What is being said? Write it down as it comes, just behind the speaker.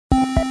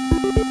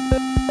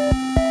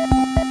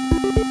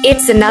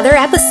It's another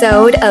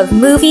episode of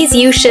Movies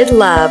You Should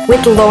Love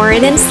with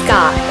Lauren and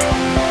Scott.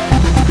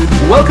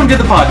 Welcome to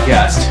the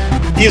podcast.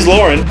 He's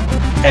Lauren.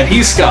 And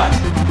he's Scott.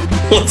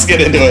 Let's get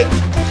into it.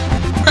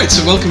 Alright,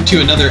 so welcome to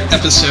another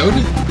episode.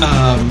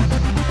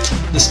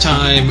 This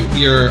time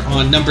we are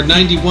on number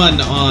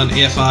 91 on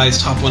AFI's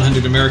Top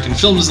 100 American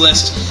Films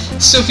list,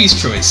 Sophie's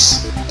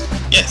Choice.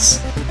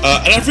 Yes.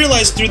 And I've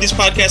realized through these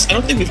podcasts, I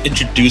don't think we've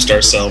introduced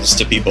ourselves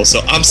to people,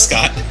 so I'm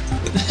Scott.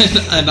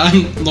 And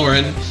I'm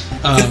Lauren.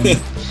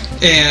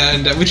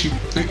 And which you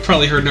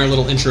probably heard in our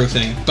little intro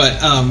thing, but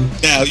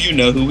now you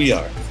know who we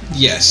are.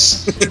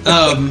 Yes.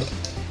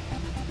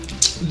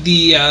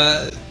 The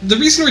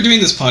reason we're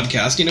doing this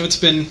podcast, it's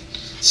been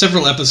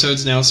several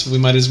episodes now, so we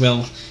might as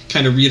well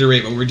kind of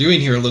reiterate what we're doing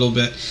here a little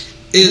bit,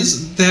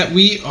 is that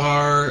we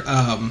are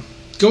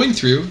going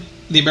through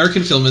the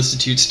American Film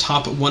Institute's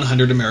top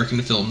 100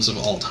 American films of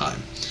all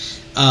time.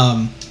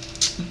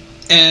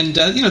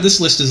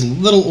 This list is a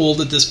little old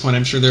at this point.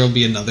 I'm sure there will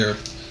be another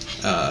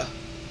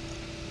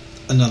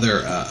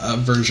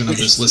version of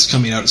this list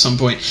coming out at some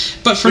point.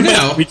 But for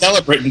now...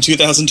 Recalibrate in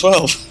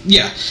 2012.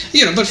 Yeah.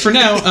 But for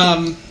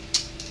now,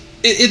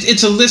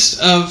 it's a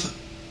list of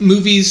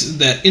movies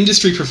that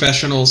industry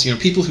professionals,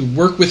 people who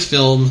work with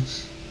film,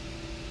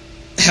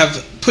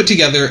 have put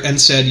together and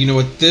said, you know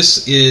what,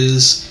 this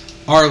is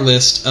our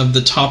list of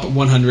the top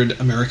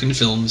 100 American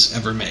films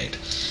ever made.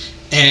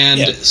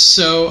 And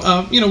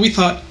so, we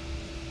thought,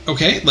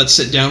 okay, let's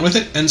sit down with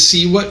it and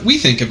see what we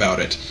think about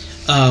it.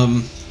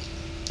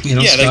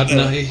 Scott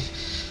and I...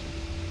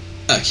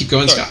 keep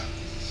going, sorry. Scott.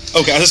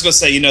 Okay, I was just going to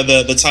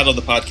say, the title of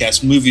the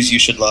podcast, Movies You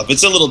Should Love,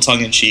 it's a little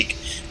tongue-in-cheek,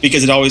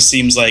 because it always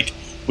seems like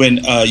when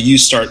you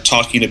start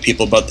talking to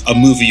people about a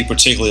movie you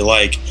particularly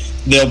like,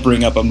 they'll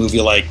bring up a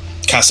movie like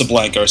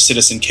Casablanca or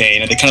Citizen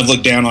Kane, and they kind of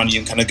look down on you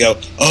and kind of go,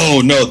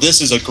 oh, no,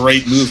 this is a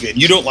great movie,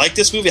 and you don't like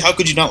this movie? How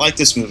could you not like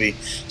this movie?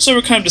 So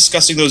we're kind of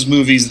discussing those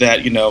movies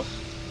that,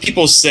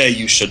 people say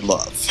you should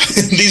love.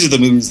 These are the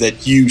movies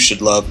that you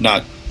should love,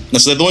 not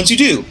necessarily the ones you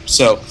do.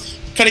 So,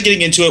 kind of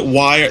getting into it,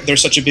 why they're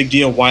such a big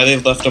deal, why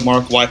they've left a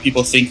mark, why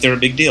people think they're a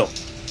big deal.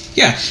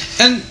 Yeah,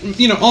 and,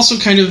 also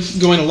kind of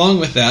going along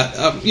with that,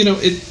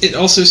 it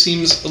also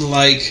seems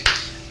like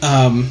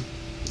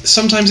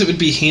sometimes it would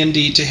be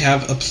handy to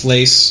have a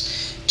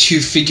place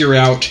to figure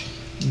out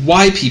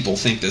why people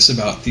think this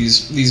about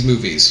these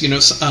movies.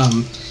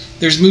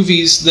 There's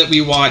movies that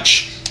we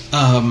watch...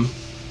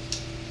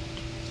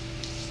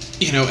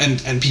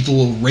 and people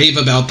will rave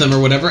about them or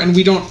whatever, and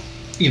we don't,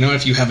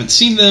 if you haven't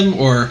seen them,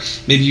 or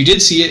maybe you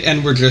did see it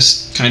and we're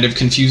just kind of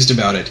confused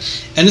about it.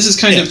 And this is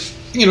kind of,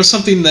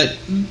 something that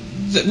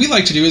we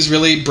like to do, is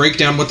really break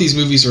down what these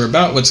movies are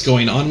about, what's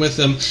going on with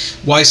them,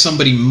 why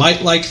somebody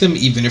might like them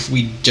even if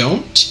we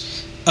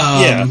don't,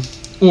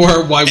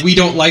 or why we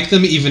don't like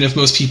them even if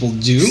most people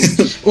do,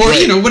 or,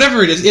 right.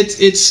 Whatever it is.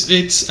 It's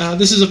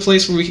this is a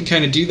place where we can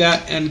kind of do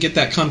that and get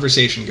that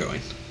conversation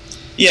going.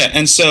 Yeah,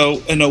 and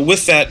so,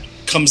 with that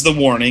comes the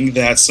warning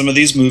that some of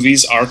these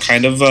movies are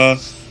kind of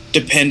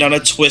depend on a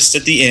twist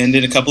at the end.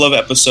 In a couple of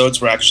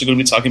episodes, we're actually going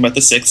to be talking about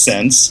The Sixth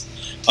Sense.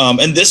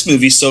 And this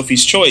movie,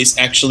 Sophie's Choice,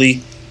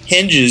 actually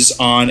hinges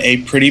on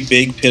a pretty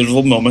big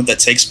pivotal moment that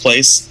takes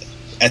place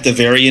at the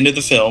very end of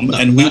the film,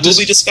 and we will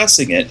be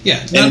discussing it.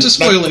 Yeah, not to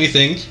spoil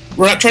anything.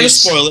 We're not trying to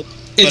spoil it.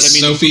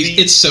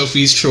 It's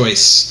Sophie's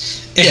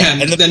Choice.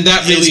 And then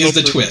that really is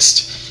the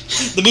twist.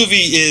 The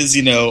movie is,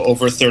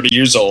 over 30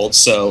 years old,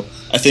 so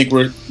I think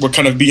we're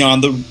kind of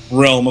beyond the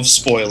realm of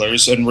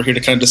spoilers, and we're here to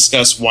kind of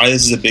discuss why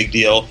this is a big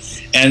deal.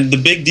 And the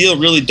big deal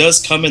really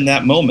does come in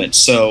that moment.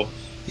 So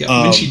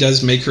when she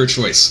does make her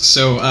choice.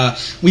 So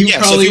we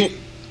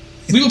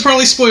will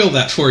probably spoil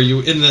that for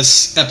you in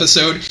this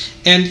episode.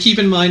 And keep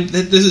in mind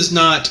that this is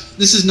not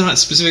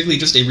specifically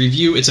just a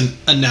review; it's an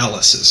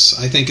analysis.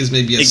 I think is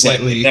maybe a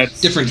slightly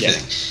different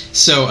thing.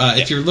 So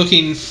if you're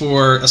looking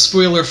for a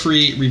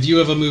spoiler-free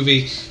review of a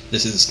movie,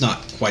 this is not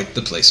quite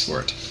the place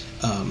for it.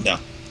 No.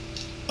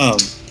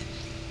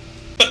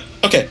 But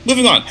okay,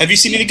 moving on. Have you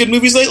seen any good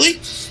movies lately?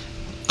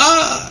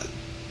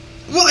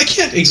 Well, I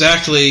can't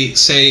exactly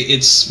say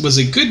was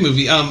a good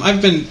movie.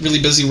 I've been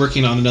really busy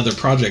working on another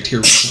project here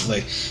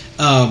recently.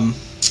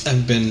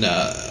 I've been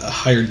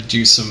hired to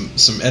do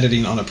some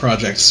editing on a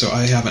project, so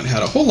I haven't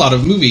had a whole lot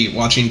of movie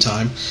watching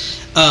time.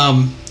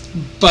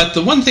 But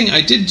the one thing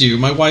I did do,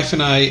 my wife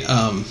and I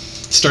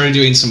started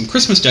doing some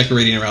Christmas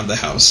decorating around the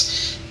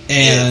house,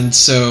 and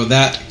so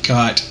that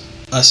got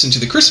us into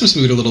the Christmas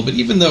mood a little bit,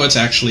 even though it's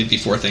actually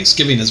before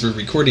Thanksgiving as we're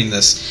recording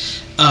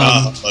this.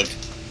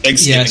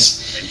 Thanksgiving.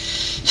 Yes.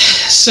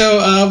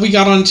 So we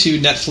got onto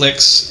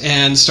Netflix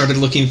and started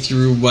looking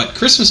through what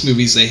Christmas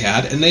movies they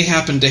had, and they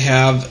happened to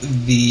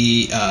have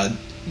the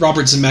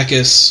Robert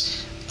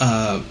Zemeckis,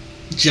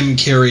 Jim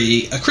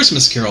Carrey, A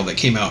Christmas Carol that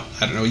came out,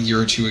 I don't know, a year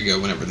or two ago,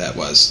 whenever that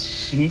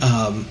was.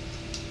 Mm-hmm.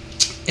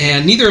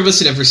 And neither of us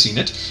had ever seen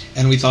it,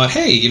 and we thought,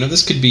 hey,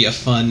 this could be a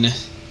fun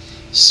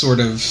sort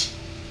of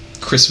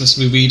Christmas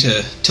movie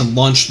to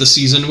launch the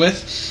season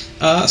with.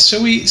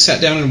 So we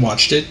sat down and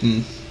watched it,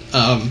 and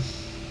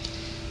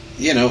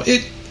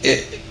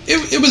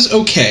it was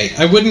okay.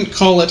 I wouldn't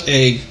call it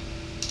a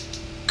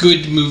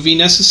good movie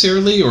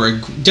necessarily, or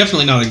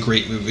definitely not a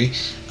great movie.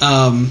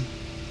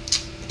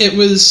 It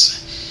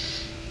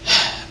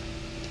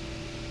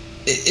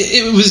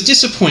was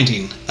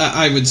disappointing,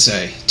 I would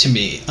say, to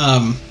me.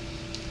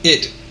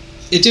 It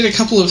did a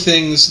couple of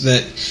things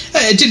that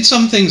it did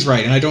some things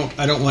right, and I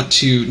don't want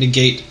to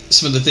negate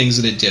some of the things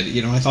that it did.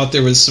 You know, I thought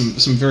there was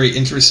some very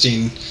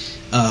interesting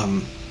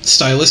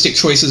stylistic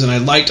choices, and I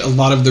liked a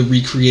lot of the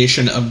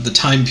recreation of the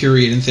time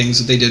period and things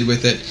that they did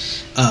with it.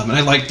 And I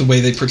liked the way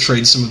they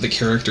portrayed some of the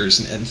characters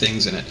and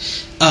things in it.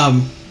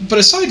 But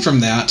aside from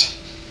that,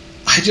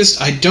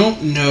 I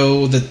don't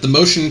know that the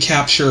motion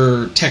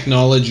capture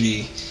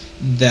technology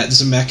that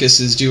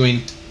Zemeckis is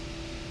doing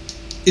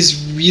is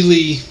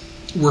really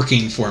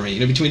working for me.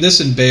 You know, between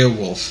this and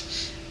Beowulf,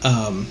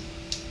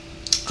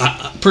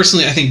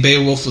 personally, I think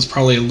Beowulf was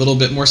probably a little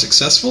bit more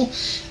successful.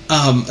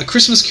 A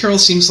Christmas Carol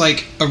seems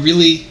like a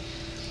really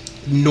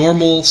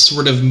normal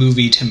sort of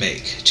movie to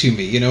make to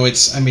me. You know,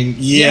 it's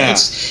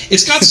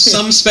got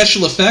some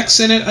special effects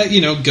in it,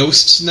 you know,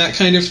 ghosts and that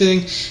kind of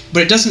thing,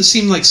 but it doesn't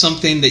seem like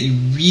something that you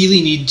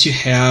really need to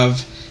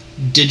have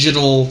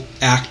digital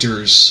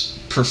actors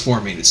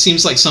performing. It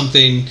seems like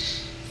something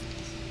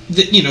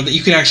that, you know, that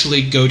you could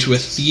actually go to a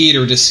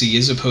theater to see,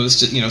 as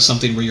opposed to, you know,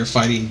 something where you're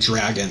fighting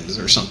dragons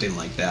or something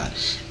like that.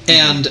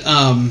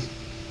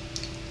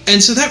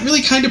 And so that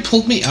really kind of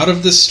pulled me out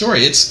of this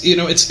story. It's, you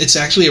know, it's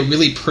actually a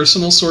really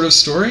personal sort of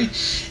story,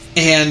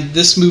 and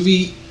this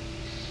movie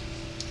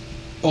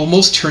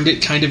almost turned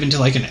it kind of into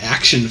like an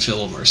action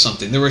film or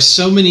something. There were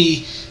so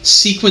many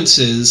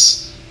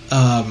sequences.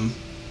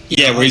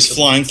 Where he's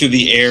flying through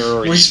the air,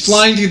 or he's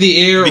flying through the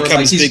air,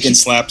 becomes or like big and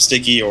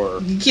slapsticky, or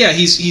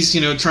he's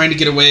you know, trying to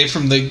get away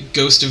from the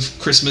ghost of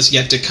Christmas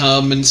yet to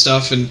come and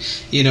stuff, and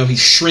you know, he's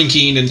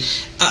shrinking, and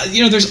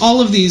you know, there's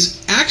all of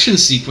these action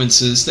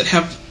sequences that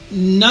have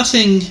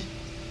nothing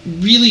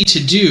really to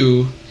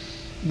do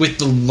with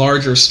the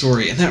larger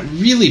story, and that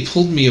really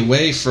pulled me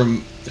away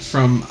from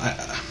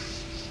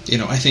you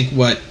know, I think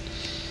what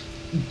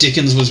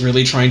Dickens was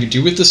really trying to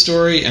do with the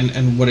story,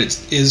 and what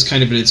it is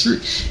kind of at its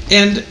root.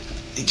 And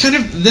kind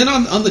of then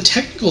on the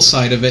technical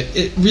side of it,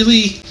 it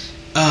really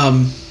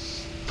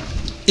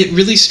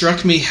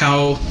struck me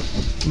how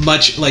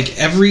much, like,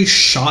 every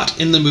shot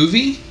in the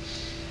movie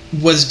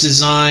was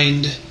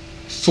designed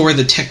for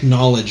the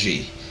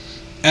technology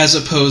as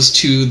opposed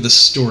to the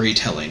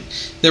storytelling.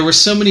 There were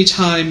so many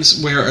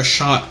times where a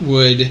shot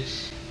would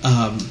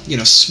you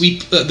know,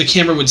 sweep, the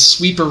camera would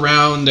sweep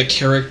around a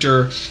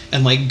character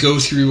and like go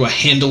through a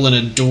handle in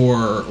a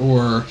door,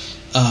 or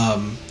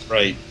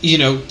right, you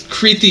know,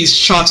 create these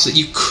shots that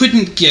you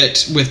couldn't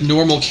get with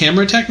normal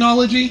camera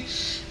technology.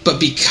 But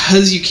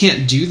because you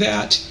can't do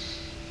that,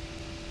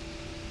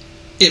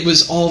 it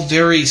was all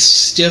very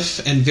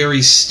stiff and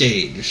very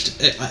staged.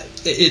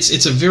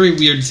 It's a very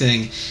weird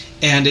thing,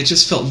 and it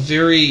just felt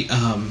very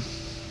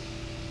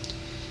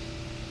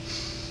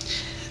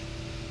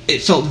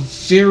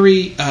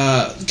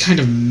kind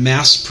of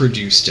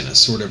mass-produced in a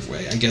sort of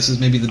way, I guess, is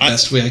maybe the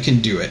best way I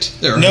can do it.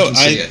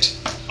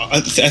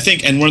 I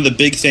think, and one of the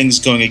big things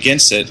going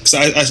against it,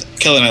 because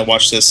Kelly and I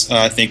watched this,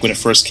 I think, when it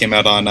first came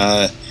out on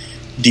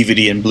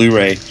DVD and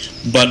Blu-ray,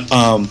 but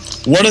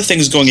one of the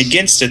things going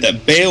against it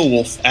that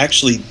Beowulf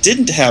actually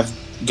didn't have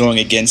going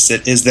against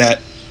it is that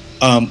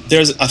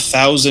there's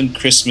 1,000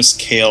 Christmas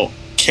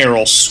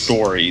Carol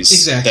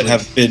stories that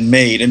have been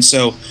made, and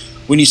so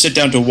when you sit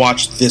down to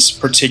watch this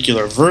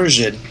particular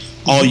version,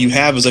 all you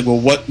have is like, well,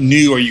 what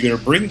new are you going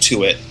to bring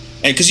to it?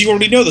 And because you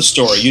already know the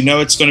story, you know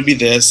it's going to be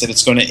this, and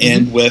it's going to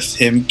end with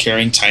him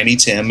carrying Tiny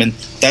Tim, and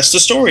that's the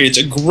story. It's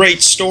a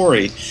great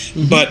story.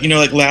 But, you know,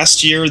 like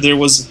last year, there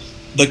was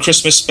the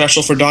Christmas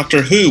special for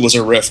Doctor Who was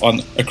a riff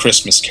on A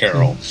Christmas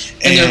Carol.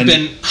 And there have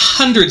been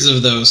hundreds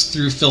of those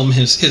through film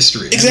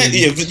history.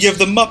 Exactly. I mean, you have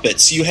the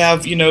Muppets. You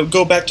have, you know,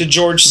 go back to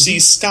George C.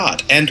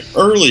 Scott. And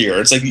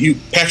earlier, it's like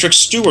Patrick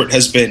Stewart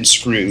has been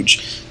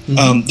Scrooge.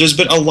 There's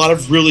been a lot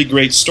of really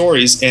great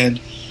stories. And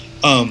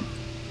like,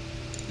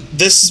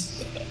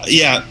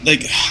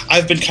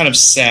 I've been kind of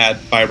sad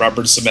by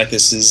Robert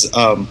Zemeckis'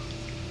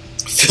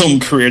 film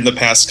career in the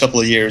past couple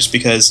of years,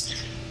 because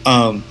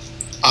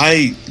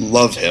I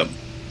love him.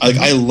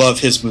 I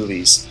love his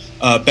movies.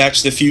 Back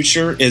to the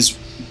Future is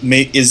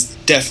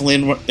definitely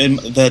in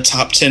the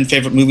top 10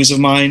 favorite movies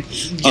of mine.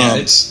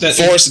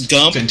 Forrest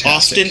Gump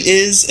often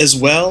is as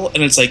well,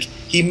 and it's like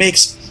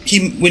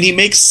when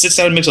he sits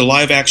down and makes a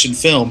live action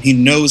film, he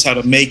knows how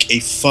to make a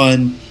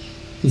fun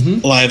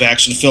live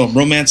action film.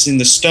 Romancing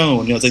the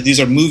Stone, you know, it's like these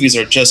are movies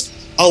that are just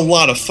a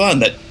lot of fun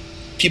that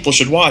people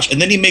should watch.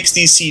 And then he makes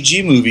these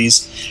CG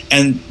movies,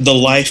 and the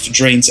life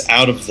drains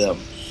out of them.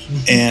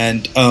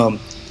 And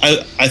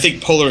I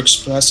think Polar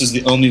Express is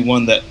the only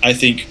one that I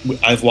think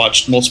I've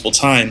watched multiple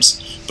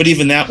times. But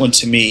even that one,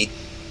 to me,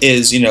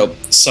 is, you know,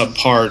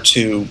 subpar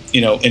to,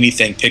 you know,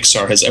 anything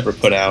Pixar has ever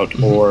put out,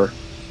 or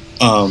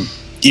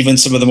even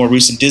some of the more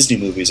recent Disney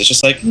movies. It's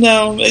just like,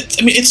 no,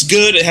 it's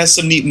good. It has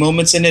some neat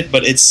moments in it,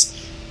 but it's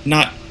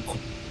not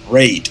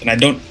great. And I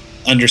don't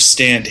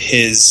understand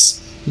his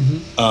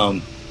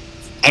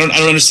I don't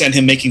understand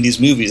him making these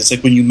movies. It's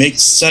like when you've made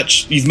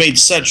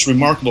such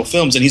remarkable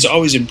films, and he's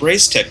always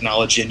embraced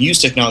technology and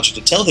used technology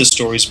to tell his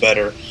stories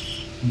better.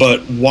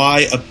 But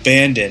why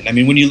abandon? I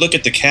mean, when you look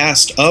at the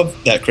cast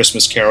of that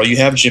Christmas Carol, you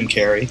have Jim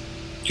Carrey,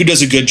 who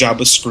does a good job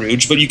with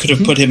Scrooge, but you could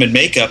have put him in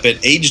makeup and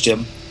aged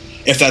him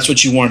if that's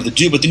what you wanted to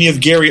do. But then you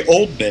have Gary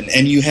Oldman,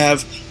 and you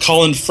have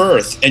Colin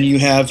Firth, and you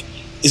have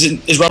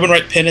is Robin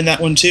Wright Penn in that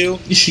one too?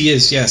 She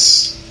is,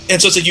 yes. And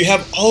so it's like you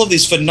have all of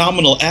these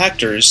phenomenal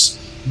actors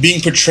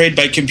being portrayed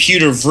by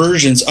computer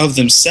versions of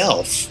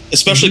themselves.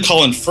 Especially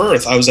Colin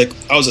Firth. I was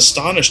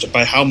astonished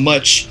by how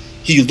much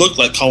he looked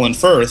like Colin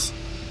Firth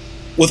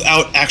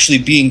without actually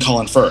being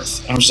Colin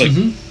Firth. I was just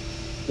like,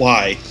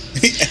 why?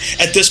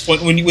 At this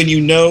point, when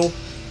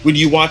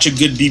you watch a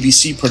good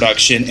BBC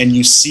production and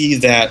you see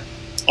that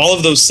all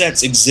of those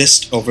sets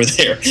exist over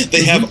there,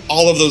 they have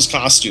all of those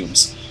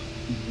costumes.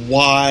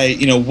 Why?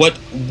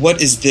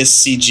 What is this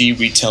CG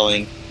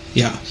retelling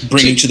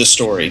bringing to the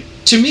story?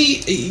 To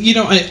me,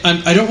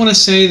 I don't want to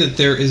say that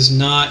there is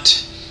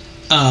not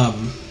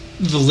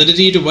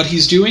validity to what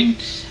he's doing.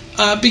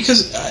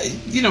 Because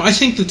I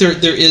think that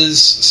there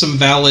is some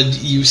valid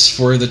use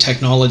for the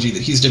technology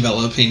that he's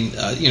developing.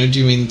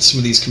 Doing some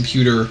of these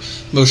computer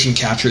motion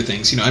capture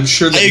things. I'm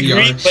sure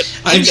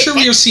that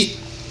we are seeing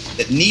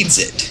that needs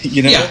it.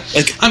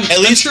 At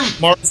least sure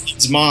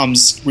Martin's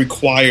moms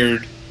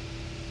required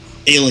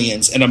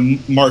aliens and a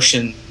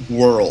Martian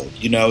world.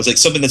 It's like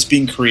something that's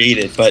being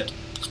created, but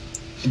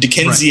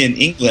Dickensian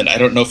England, I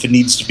don't know if it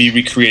needs to be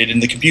recreated in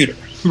the computer.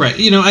 Right.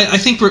 I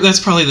think that's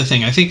probably the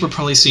thing. I think we're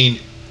probably seeing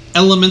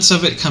elements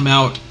of it come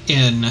out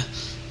in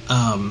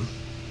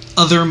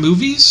other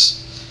movies,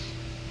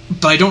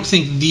 but I don't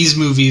think these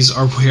movies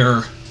are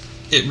where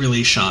it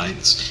really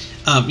shines.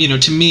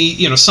 To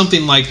me,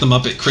 something like The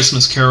Muppet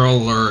Christmas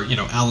Carol, or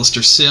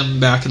Alistair Sim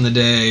back in the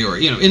day, or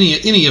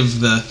any of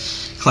the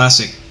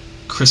classic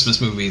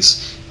Christmas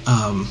movies,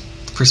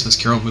 Christmas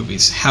Carol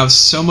movies, have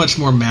so much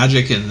more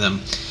magic in them.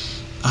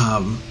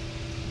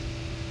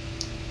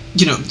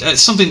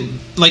 Something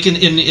like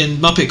in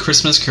Muppet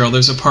Christmas Carol,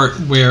 there's a part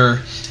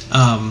where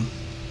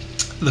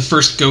the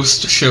first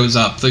ghost shows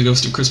up, the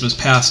ghost of Christmas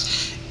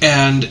Past,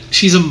 and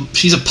she's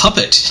a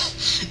puppet,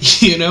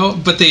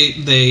 but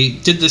they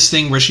did this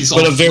thing where she's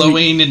all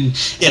flowing, and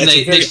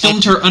they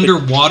filmed her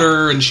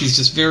underwater, and she's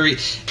just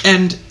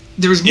and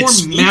there's more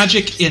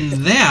magic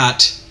in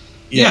that.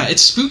 Yeah,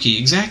 it's spooky,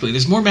 exactly.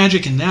 There's more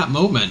magic in that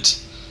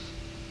moment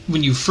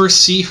when you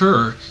first see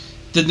her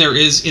than there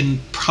is in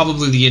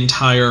probably the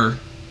entire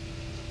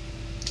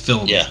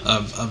film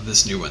of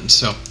this new one.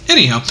 So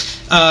anyhow,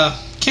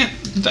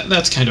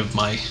 that's kind of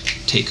my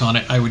take on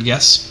it, I would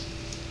guess.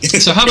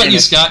 So how about you,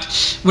 Scott?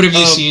 What have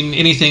you seen?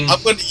 Anything?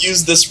 I'm going to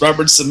use this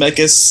Robert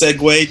Zemeckis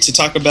segue to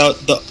talk about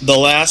the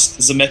last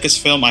Zemeckis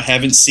film I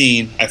haven't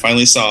seen. I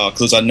finally saw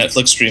because it was on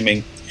Netflix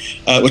streaming,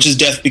 which is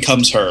Death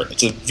Becomes Her.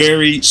 It's a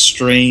very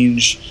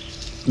strange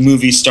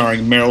movie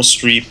starring Meryl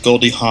Streep,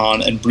 Goldie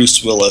Hawn, and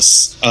Bruce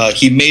Willis.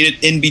 He made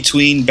it in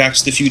between Back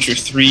to the Future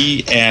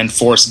 3 and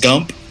Forrest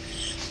Gump.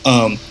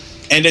 And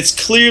it's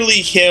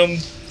clearly him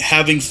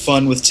having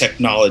fun with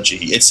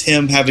technology. It's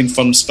him having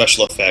fun with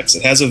special effects.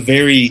 It has a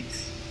very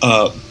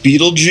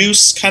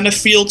Beetlejuice kind of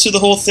feel to the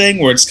whole thing,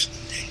 where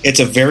it's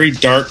a very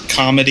dark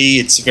comedy.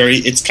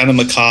 It's kind of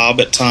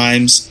macabre at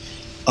times.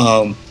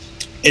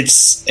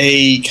 It's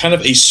a kind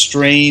of a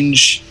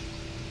strange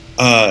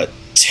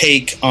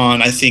take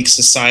on, I think,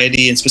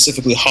 society and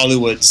specifically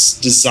Hollywood's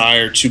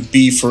desire to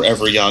be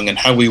forever young and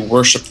how we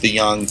worship the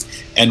young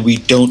and we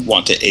don't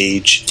want to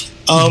age.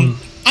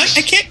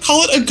 I can't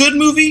call it a good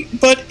movie,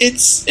 but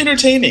it's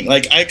entertaining.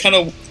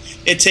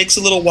 It takes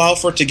a little while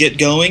for it to get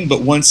going,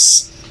 but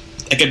once,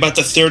 about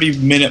the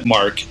 30-minute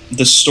mark,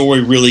 the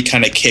story really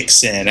kind of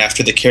kicks in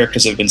after the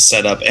characters have been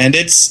set up, and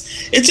it's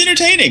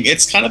entertaining.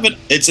 It's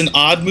it's an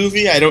odd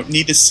movie. I don't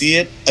need to see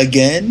it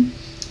again.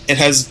 It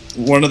has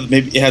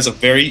it has a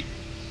very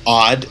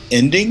odd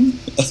ending,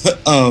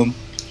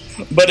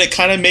 but it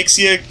kind of makes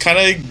you kind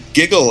of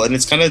giggle, and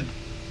it's kind of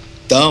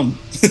dumb,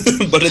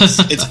 but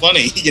it's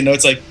funny.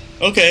 It's like,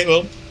 okay,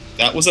 well,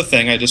 that was a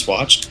thing I just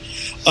watched.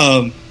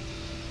 So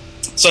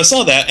I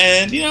saw that,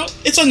 and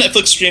it's on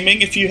Netflix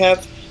streaming. If you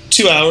have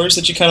 2 hours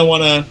that you kind of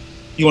want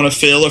to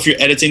fill, or if you're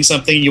editing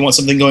something, you want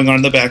something going on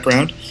in the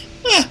background,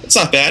 it's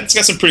not bad. It's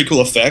got some pretty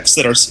cool effects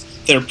that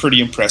are pretty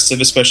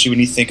impressive, especially when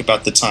you think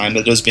about the time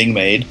that it was being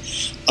made.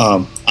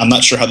 I'm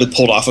not sure how they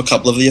pulled off a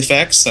couple of the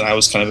effects, and I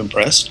was kind of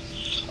impressed.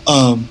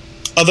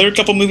 Other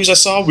couple movies I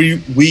saw, we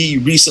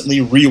recently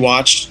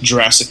rewatched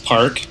Jurassic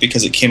Park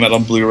because it came out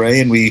on Blu-ray,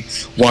 and we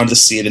wanted to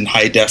see it in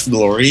high def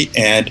glory,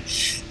 and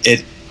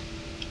it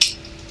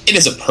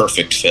is a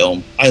perfect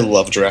film. I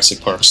love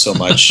Jurassic Park so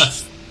much.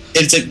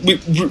 It's like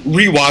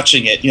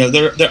rewatching it.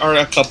 There are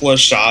a couple of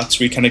shots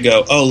where you kind of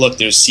go, "Oh, look,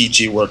 there's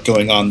CG work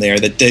going on there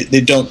that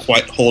they don't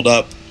quite hold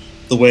up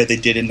the way they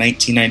did in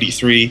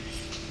 1993."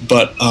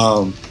 But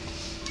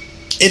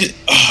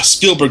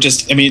Spielberg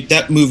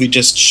that movie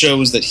just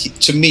shows that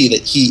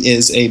he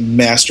is a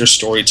master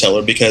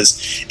storyteller,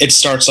 because it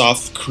starts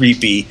off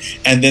creepy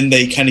and then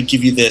they kind of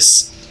give you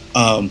this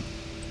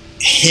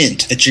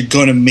hint that you're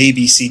going to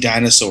maybe see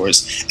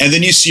dinosaurs, and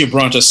then you see a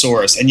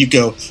brontosaurus and you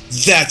go,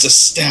 that's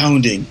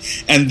astounding,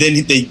 and then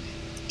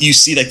you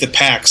see like the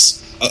packs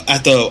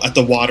at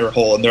the water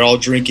hole and they're all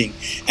drinking,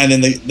 and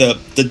then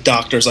the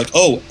doctor's like,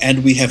 oh,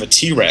 and we have a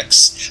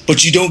T-Rex,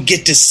 but you don't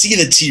get to see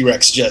the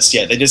T-Rex just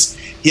yet.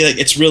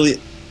 It's really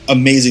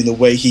amazing the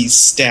way he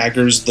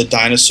staggers the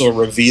dinosaur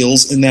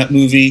reveals in that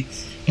movie,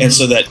 and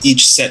so that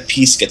each set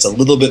piece gets a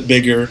little bit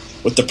bigger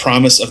with the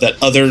promise of that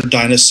other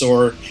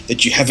dinosaur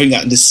that you haven't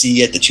gotten to see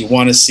yet that you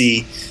want to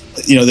see.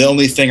 The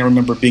only thing I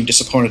remember being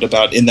disappointed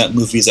about in that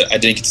movie is that I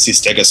didn't get to see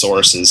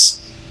Stegosauruses.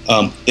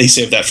 They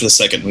saved that for the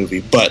second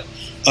movie, but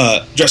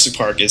Jurassic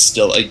Park is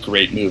still a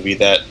great movie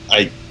that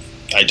I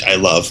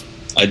love.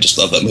 I just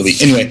love that movie.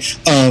 Anyway,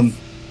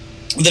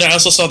 then I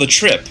also saw The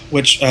Trip,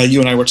 which you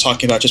and I were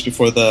talking about just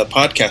before the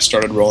podcast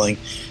started rolling.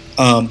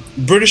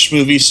 British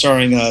movie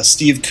starring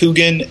Steve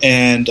Coogan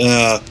and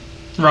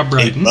Rob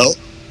Brydon.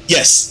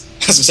 Yes,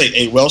 I was going to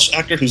say a Welsh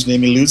actor whose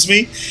name eludes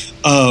me.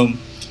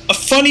 A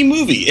funny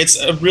movie. It's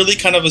a really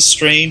kind of a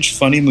strange,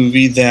 funny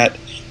movie that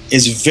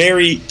is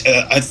very...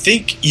 I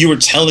think you were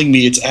telling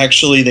me it's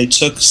actually... They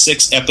took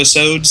 6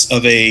 episodes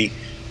of a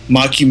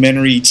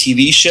mockumentary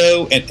TV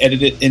show and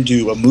edited it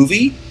into a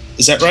movie.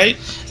 Is that right?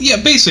 Yeah,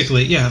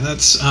 basically. Yeah,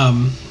 that's... I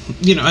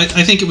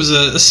think it was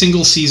a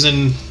single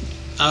season,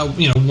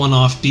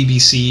 one-off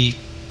BBC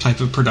type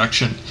of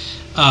production.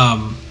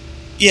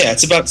 Yeah,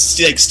 it's about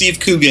Steve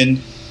Coogan,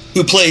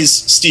 who plays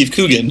Steve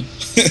Coogan,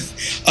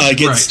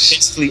 gets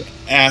basically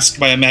asked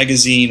by a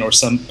magazine or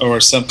some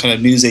kind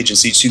of news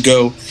agency to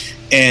go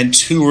and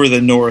tour the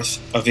north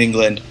of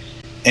England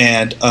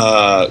and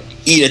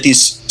eat at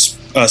these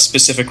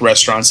specific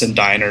restaurants and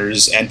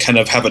diners and kind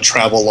of have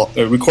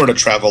record a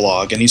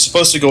travelogue. And he's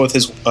supposed to go with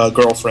his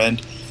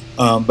girlfriend,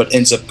 but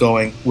ends up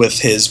going with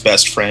his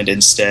best friend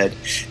instead.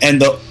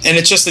 And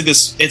it's just like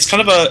this. It's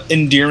kind of a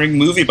endearing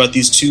movie about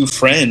these two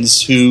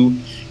friends who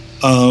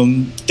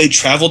they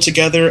travel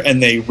together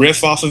and they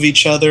riff off of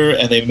each other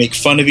and they make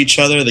fun of each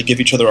other. They give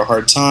each other a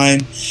hard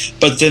time.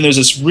 But then there's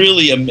this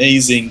really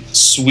amazing,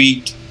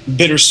 sweet,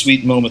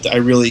 bittersweet moment that I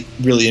really,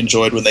 really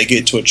enjoyed when they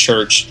get to a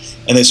church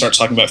and they start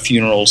talking about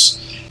funerals,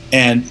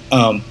 and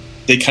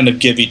they kind of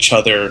give each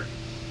other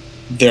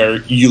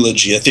their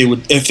eulogy that they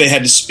would, if they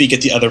had to speak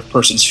at the other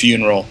person's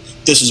funeral,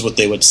 this is what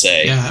they would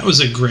say. Yeah, that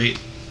was a great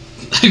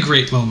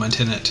moment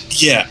in it.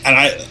 Yeah,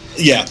 and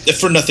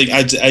for nothing,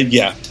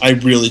 I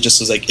really just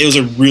was like, it was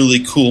a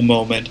really cool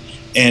moment,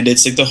 and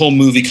it's like the whole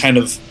movie kind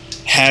of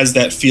has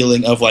that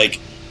feeling of like,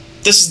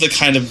 this is the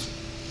kind of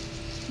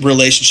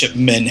relationship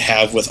men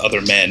have with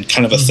other men,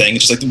 kind of a thing.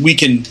 It's just like, we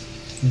can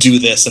do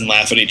this and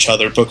laugh at each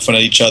other, poke fun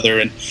at each other,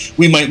 and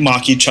we might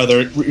mock each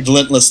other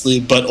relentlessly,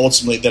 but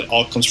ultimately that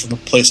all comes from a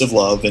place of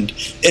love, and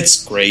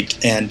it's great.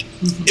 And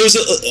it was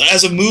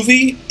as a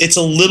movie, it's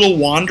a little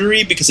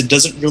wandery because it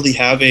doesn't really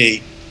have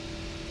a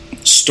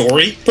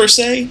story per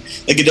se.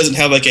 Like, it doesn't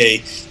have like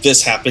a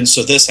this happens,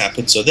 so this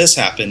happens, so this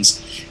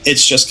happens.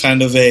 It's just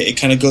kind of it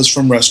kind of goes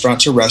from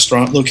restaurant to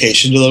restaurant,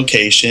 location to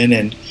location,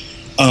 and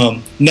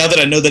now that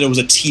I know that it was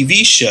a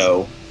TV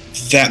show,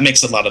 that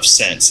makes a lot of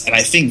sense, and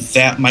I think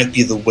that might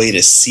be the way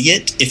to see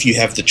it if you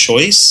have the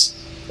choice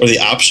or the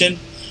option.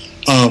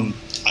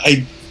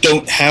 I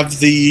don't have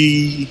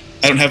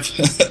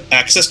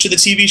access to the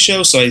TV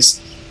show, so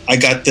I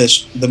got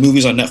the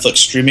movies on Netflix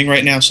streaming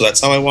right now, so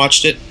that's how I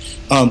watched it.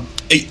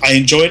 I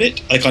enjoyed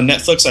it. Like, on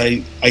Netflix,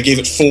 I gave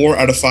it 4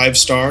 out of 5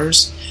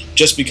 stars,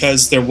 just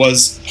because there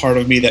was part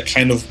of me that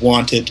kind of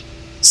wanted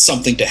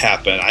something to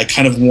happen. I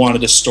kind of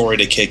wanted a story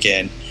to kick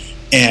in.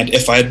 And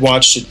if I had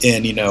watched it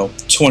in,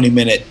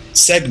 20-minute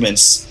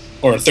segments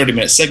or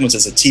 30-minute segments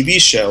as a TV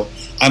show,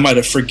 I might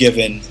have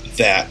forgiven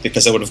that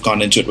because I would have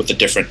gone into it with a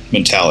different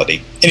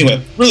mentality.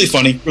 Anyway, really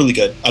funny, really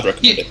good. I'd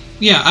recommend it.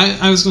 Yeah,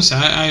 I was going to say,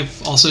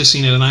 I've also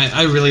seen it, and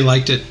I really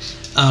liked it.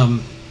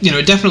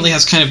 It definitely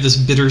has kind of this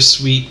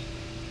bittersweet,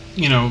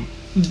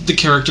 the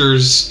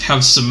characters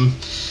have some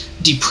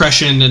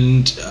depression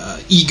and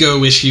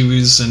ego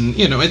issues, and,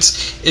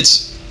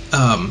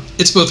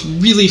 it's both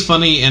really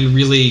funny and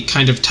really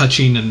kind of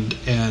touching and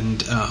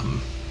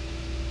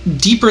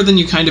deeper than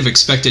you kind of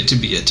expect it to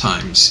be at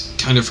times,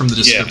 kind of from the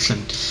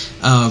description.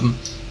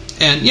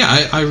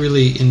 Yeah. I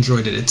really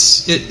enjoyed it.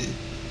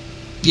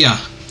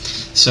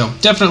 So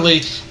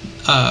definitely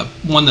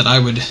one that I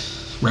would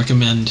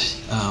recommend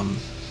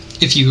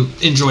if you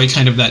enjoy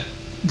kind of that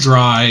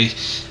dry,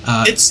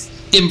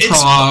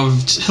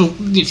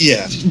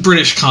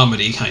 British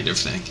comedy kind of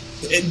thing.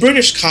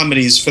 British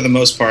comedies, for the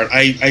most part,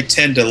 I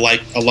tend to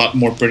like a lot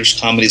more British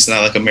comedies than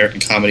I like American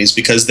comedies,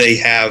 because they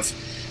have,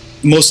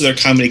 most of their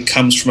comedy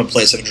comes from a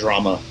place of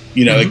drama.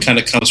 It kind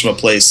of comes from a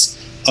place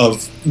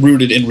of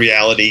rooted in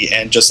reality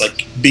and just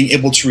like being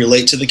able to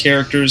relate to the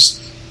characters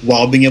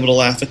while being able to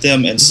laugh at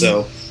them. And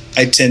so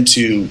I tend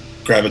to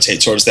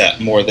gravitate towards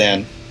that more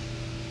than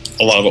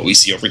a lot of what we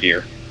see over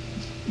here.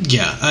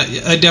 Yeah,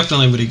 I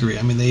definitely would agree.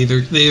 I mean, they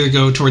either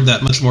go toward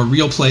that much more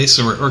real place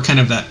or kind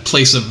of that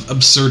place of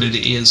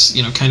absurdity is,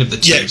 kind of the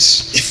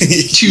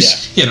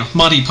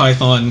Monty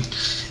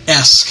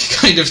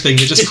Python-esque kind of thing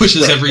that just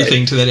pushes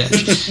everything to that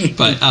edge.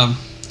 But,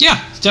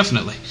 yeah,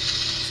 definitely.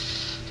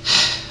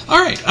 All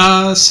right,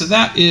 so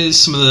that is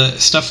some of the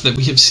stuff that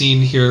we have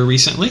seen here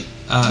recently.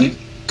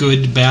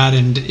 Good, bad,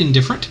 and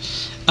indifferent.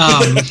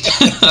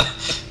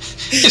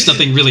 There's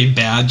nothing really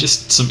bad,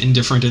 just some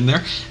indifferent in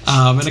there,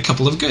 and a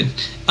couple of good.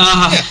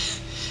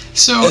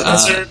 So,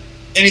 is there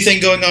anything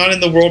going on in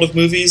the world of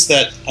movies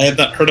that I have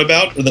not heard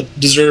about or that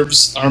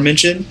deserves our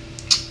mention?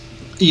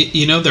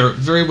 There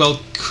very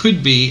well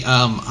could be.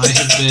 I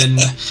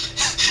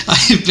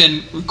have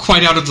been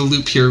quite out of the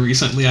loop here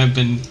recently. I've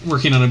been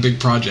working on a big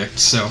project,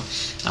 so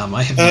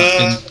I have not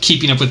been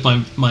keeping up with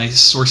my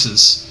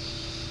sources.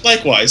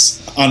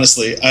 Likewise,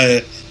 honestly,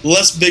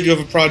 less big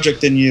of a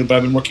project than you, but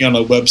I've been working on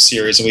a web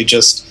series, and we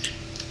just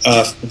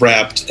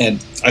wrapped,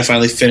 and I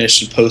finally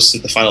finished and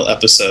posted the final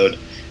episode.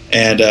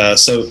 And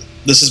so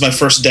this is my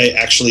first day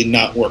actually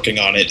not working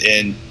on it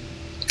in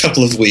a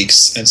couple of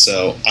weeks, and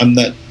so I'm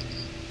not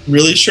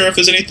really sure if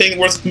there's anything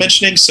worth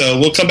mentioning, so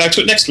we'll come back to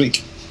it next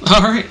week.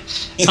 All right.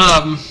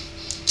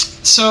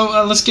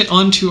 So let's get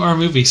on to our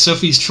movie,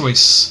 Sophie's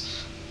Choice.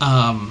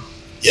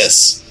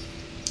 Yes.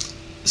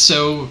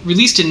 So,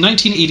 released in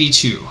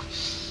 1982.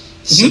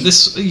 So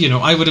this,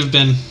 I would have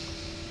been,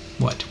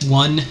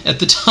 1 at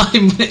the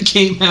time when it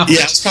came out?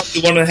 Yeah, it's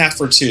probably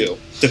 1.5 or 2,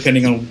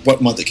 depending on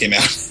what month it came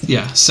out.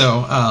 Yeah,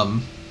 so,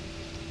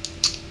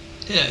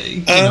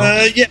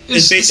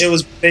 it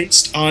was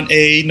based on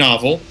a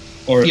novel,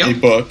 or a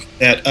book,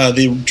 that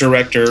the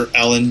director,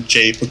 Alan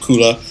J.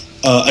 Pakula,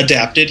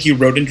 adapted. He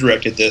wrote and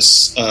directed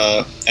this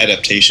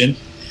adaptation.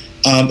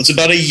 It's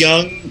about a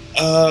young,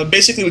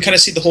 basically we kind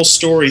of see the whole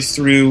story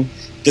through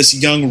this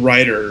young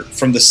writer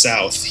from the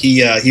South.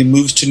 He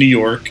moves to New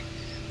York.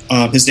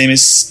 His name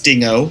is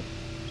Stingo,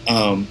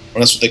 or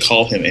that's what they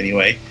call him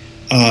anyway.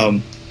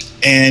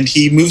 And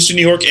he moves to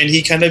New York, and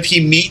he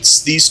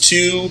meets these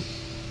two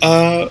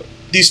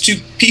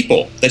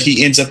people that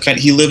he ends up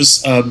he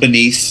lives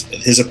beneath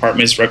his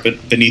apartment is right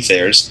beneath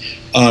theirs.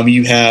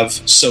 You have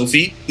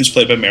Sophie, who's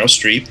played by Meryl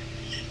Streep,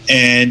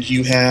 and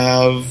you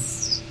have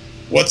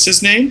what's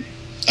his name?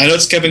 I know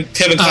it's Kevin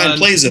Kline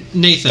plays it.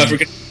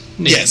 Nathan.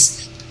 Yes.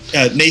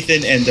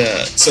 Nathan and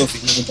Sophie,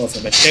 and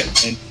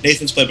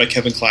Nathan's played by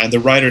Kevin Kline. The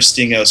writer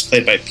Stingo is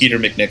played by Peter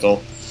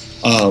MacNicol,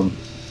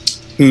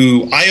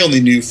 who I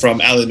only knew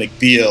from Ally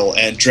McBeal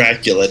and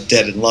Dracula,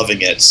 Dead and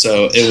Loving It.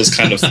 So it was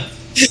kind of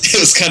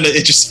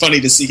it's just funny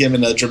to see him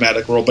in a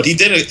dramatic role. But he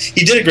did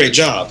a great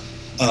job.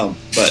 He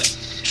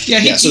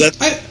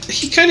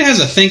kind of has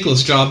a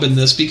thankless job in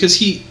this because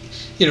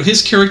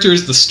his character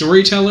is the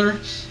storyteller.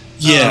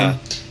 Yeah.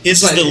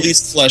 It's the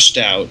least fleshed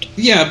out.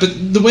 Yeah,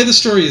 but the way the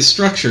story is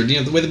structured,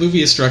 the way the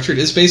movie is structured,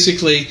 is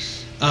basically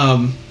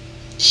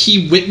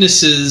he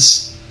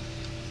witnesses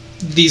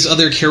these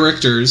other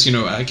characters,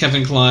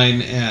 Kevin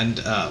Kline and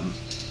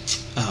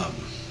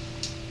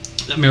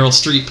Meryl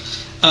Streep,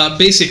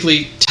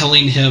 basically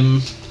telling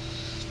him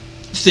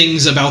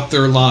things about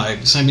their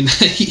lives. I mean,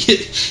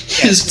 he's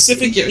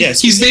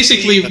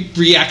basically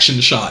reaction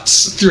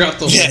shots throughout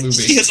the whole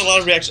movie. He has a lot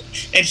of reaction,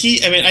 and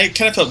I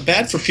kind of felt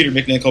bad for Peter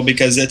MacNicol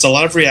because it's a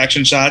lot of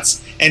reaction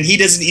shots, and he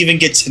doesn't even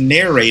get to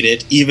narrate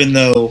it, even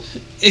though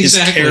it's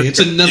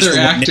another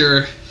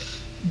actor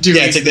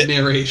doing the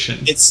narration.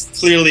 It's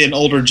clearly an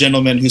older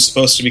gentleman who's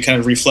supposed to be kind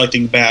of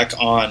reflecting back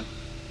on,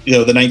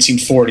 the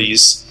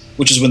 1940s,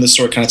 which is when the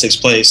story kind of takes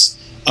place,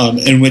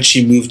 in which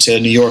he moved to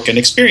New York and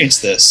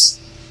experienced this.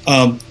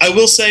 I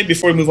will say,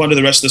 before we move on to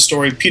the rest of the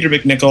story, Peter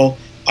MacNicol,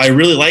 I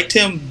really liked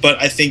him, but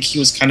I think he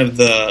was kind of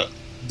the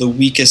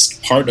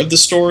weakest part of the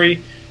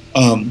story,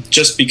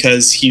 just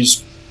because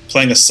he's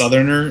playing a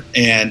Southerner,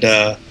 and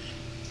I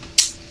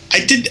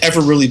didn't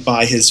ever really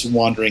buy his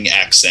wandering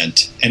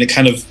accent, and it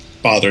kind of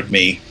bothered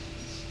me,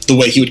 the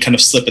way he would kind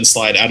of slip and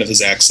slide out of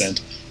his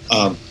accent.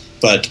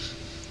 But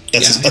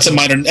that's a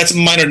minor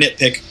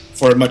nitpick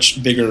for a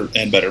much bigger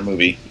and better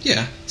movie.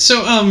 Yeah.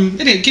 So,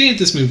 anyway, getting at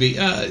this movie,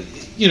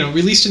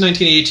 released in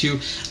 1982.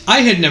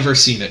 I had never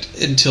seen it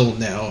until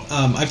now.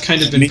 I've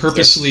kind of been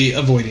purposely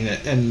avoiding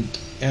it, and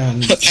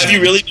have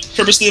you really been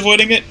purposely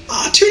avoiding it?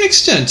 To an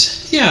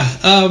extent, yeah.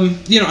 I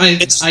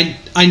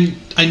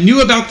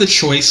knew about the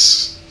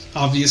choice.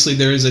 Obviously,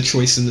 there is a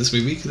choice in this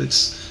movie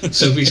because it's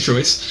Sophie's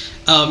Choice.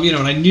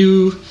 And I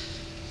knew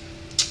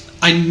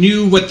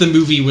what the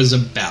movie was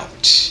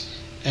about,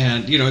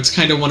 and it's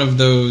kind of one of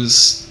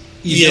those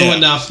know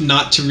enough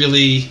not to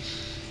really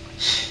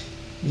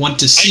want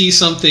to see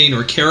something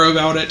or care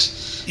about it.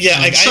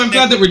 Yeah, so I'm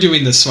glad that we're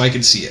doing this so I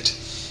can see it.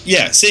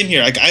 Yeah, same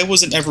here. I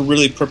wasn't ever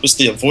really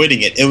purposely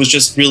avoiding it. It was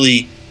just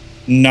really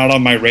not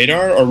on my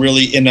radar or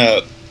really in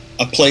a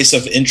place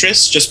of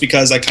interest, just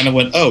because I kind of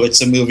went, oh,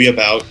 it's a movie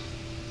about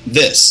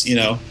this,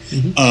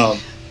 Mm-hmm.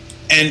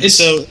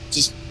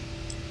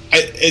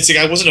 It's like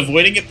I wasn't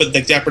avoiding it, but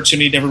the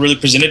opportunity never really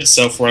presented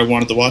itself where I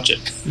wanted to watch it.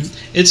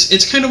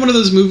 It's kind of one of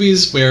those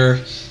movies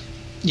where,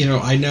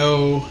 I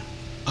know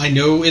I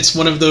know it's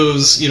one of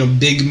those,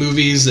 big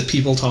movies that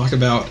people talk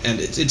about, and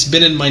it's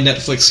been in my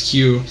Netflix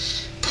queue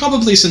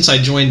probably since I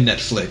joined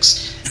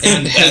Netflix,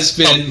 and has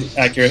been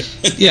accurate.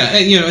 Yeah,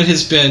 and it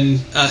has been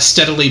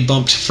steadily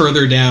bumped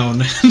further down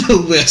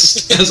the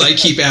list as I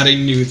keep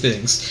adding new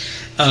things.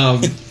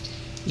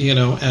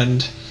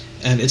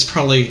 And it's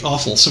probably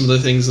awful, some of the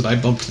things that I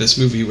bumped this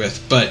movie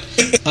with, but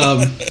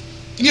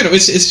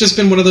it's just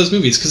been one of those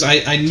movies because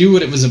I knew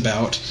what it was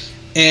about,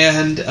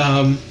 and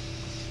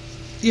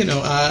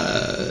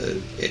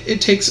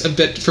it takes a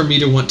bit for me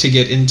to want to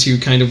get into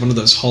kind of one of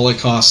those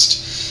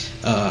Holocaust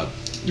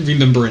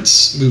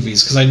remembrance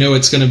movies because I know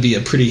it's going to be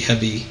a pretty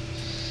heavy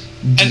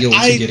deal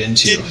to get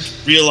into. I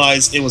didn't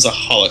realize it was a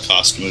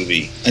Holocaust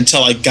movie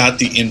until I got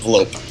the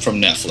envelope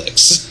from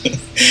Netflix.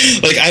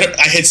 Like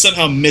I had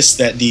somehow missed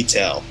that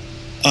detail.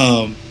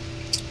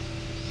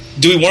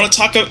 Do we want to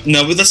talk?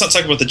 No, let's not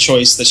talk about the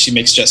choice that she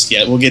makes just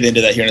yet. We'll get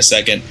into that here in a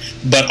second.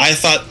 But I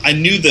thought I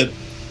knew the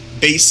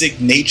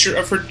basic nature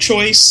of her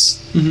choice.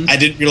 Mm-hmm. I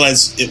didn't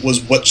realize it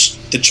was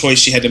the choice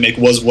she had to make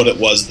was what it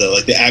was, though,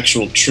 like the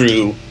actual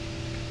true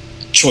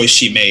choice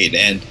she made.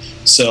 And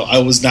so I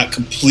was not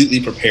completely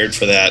prepared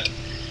for that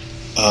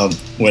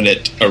when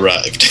it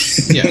arrived.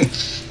 Yeah.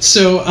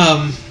 So,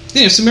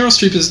 so Meryl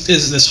Streep is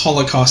this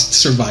Holocaust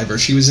survivor.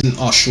 She was in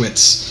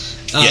Auschwitz.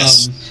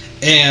 Yes.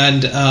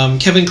 And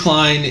Kevin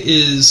Kline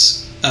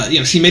is,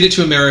 she made it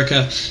to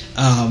America,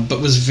 but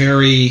was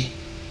very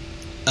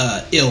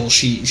ill.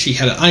 She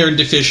had an iron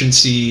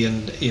deficiency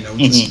and,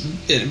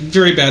 was in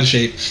very bad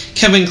shape.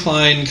 Kevin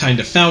Kline kind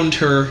of found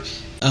her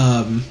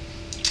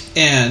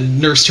and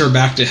nursed her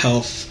back to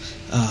health,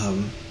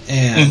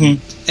 and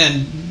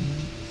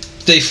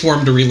they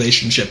formed a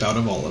relationship out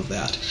of all of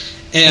that.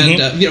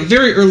 And,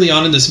 very early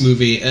on in this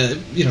movie,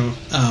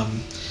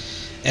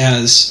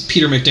 as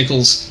Peter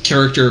McNichol's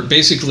character,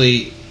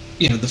 basically,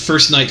 the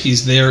first night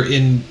he's there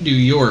in New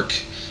York,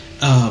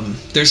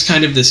 there's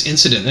kind of this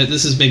incident.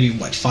 This is maybe,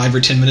 5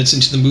 or 10 minutes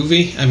into the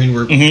movie? I mean,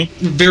 we're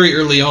very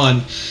early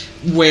on,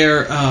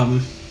 where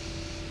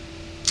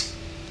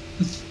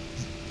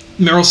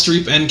Meryl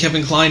Streep and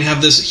Kevin Kline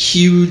have this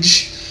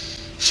huge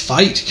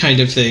fight kind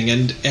of thing,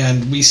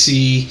 and we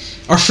see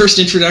our first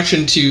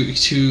introduction to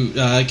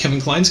Kevin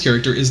Kline's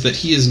character is that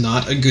he is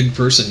not a good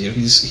person.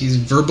 He's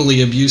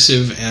verbally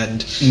abusive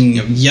and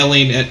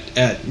yelling at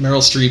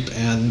Meryl Streep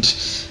and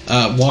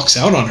walks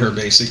out on her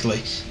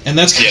basically, and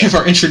that's kind of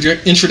our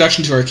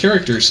introduction to our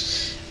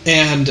characters,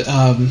 and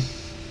and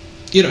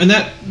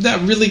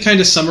that really kind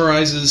of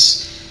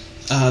summarizes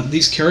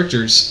these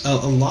characters a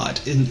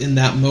lot in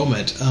that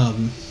moment.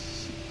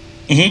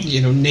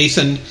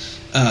 Nathan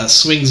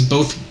swings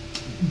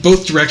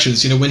both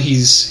directions. When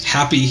he's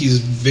happy, he's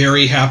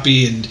very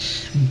happy and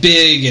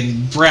big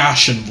and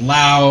brash and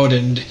loud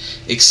and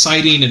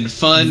exciting and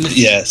fun.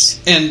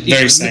 Yes, and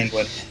very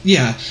sanguine.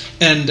 Yeah,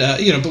 and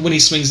but when he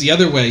swings the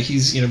other way,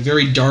 he's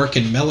very dark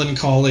and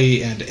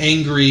melancholy and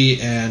angry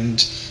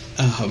and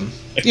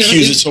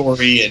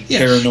accusatory and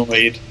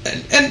paranoid,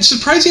 and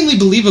surprisingly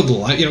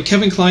believable.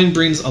 Kevin Kline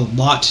brings a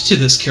lot to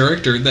this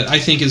character that I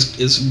think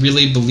is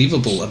really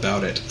believable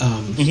about it.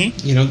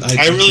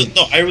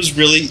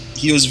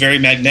 He was very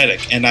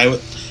magnetic, and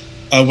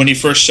when he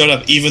first showed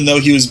up, even though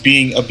he was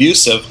being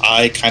abusive,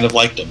 I kind of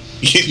liked him.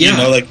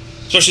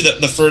 Especially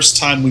the first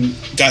time we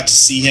got to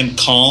see him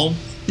calm,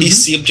 he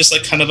seemed just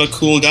like kind of a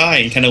cool guy,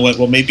 and kind of went,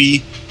 well,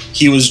 maybe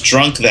he was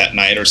drunk that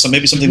night, or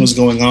maybe something was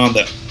going on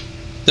that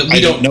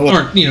we don't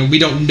know. We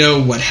don't know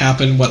what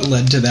happened, what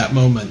led to that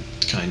moment,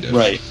 kind of.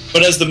 Right.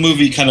 But as the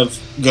movie kind of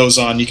goes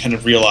on, you kind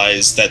of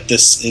realize that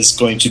this is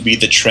going to be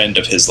the trend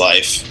of his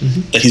life,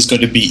 that he's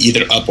going to be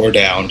either up or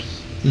down.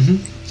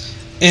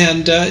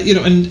 And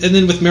and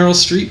then with Meryl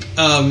Streep,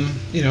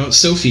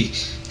 Sophie,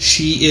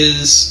 she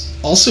is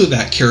also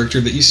that character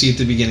that you see at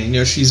the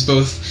beginning. She's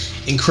both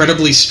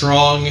incredibly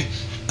strong,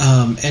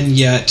 and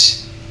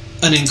yet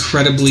an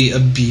incredibly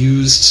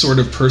abused sort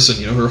of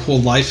person. Her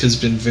whole life has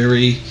been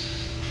very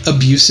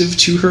abusive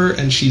to her,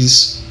 and she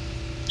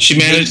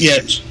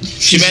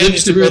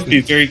managed to both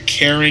be very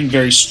caring,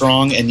 very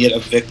strong, and yet a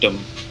victim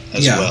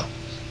as well.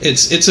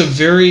 It's a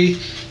very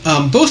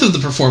both of the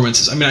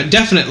performances. I mean, I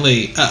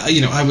definitely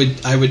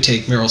I would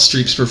take Meryl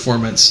Streep's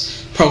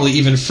performance probably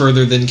even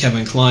further than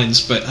Kevin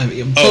Kline's, but I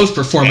mean, both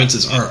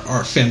performances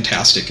are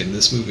fantastic in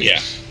this movie,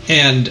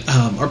 and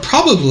are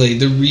probably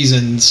the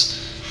reasons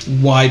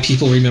why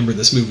people remember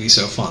this movie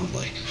so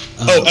fondly.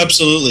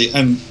 Absolutely.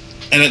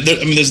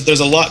 There's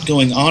a lot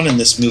going on in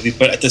this movie,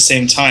 but at the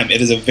same time, it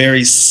is a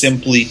very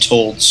simply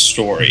told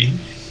story.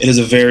 It is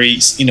a very,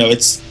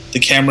 it's the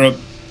camera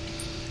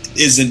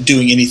isn't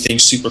doing anything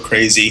super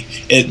crazy.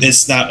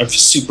 It's not a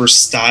super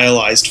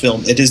stylized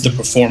film. It is the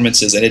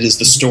performances and it is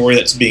the story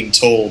that's being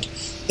told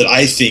that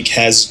I think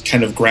has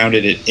kind of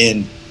grounded it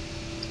in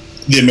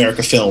the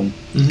America film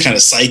kind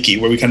of psyche,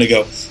 where we kind of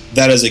go,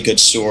 that is a good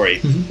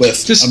story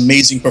with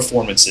amazing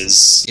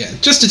performances. Yeah,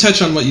 just to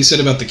touch on what you said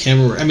about the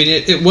camera work. I mean,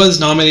 it was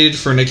nominated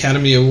for an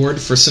Academy Award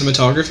for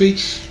cinematography.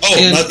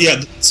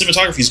 The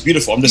cinematography is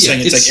beautiful. I'm just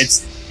saying,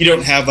 it's you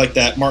don't have like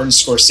that Martin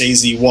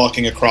Scorsese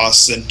walking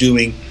across and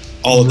doing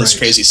all of this Right.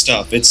 crazy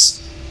stuff. It's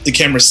the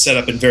camera's set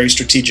up in very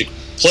strategic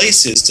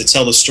places to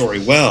tell the story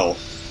well,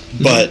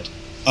 but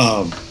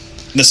and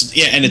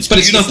it's But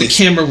it's not the beautifully-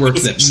 camera work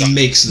that beautifully shot.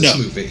 makes this No.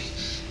 movie.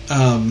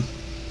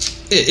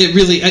 It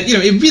really,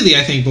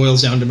 I think,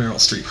 boils down to Meryl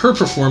Streep. Her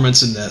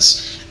performance in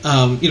this,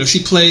 she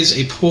plays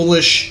a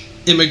Polish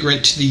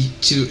immigrant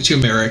to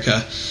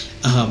America,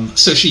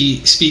 so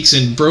she speaks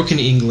in broken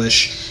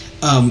English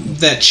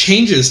that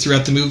changes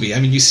throughout the movie. I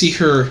mean, you see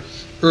her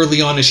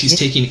early on as she's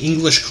taking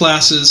English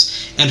classes,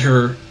 and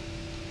her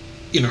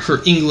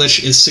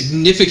English is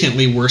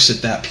significantly worse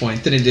at that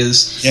point than it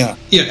is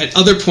at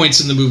other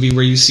points in the movie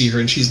where you see her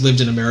and she's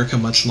lived in America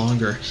much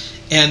longer.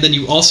 And then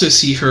you also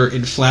see her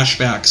in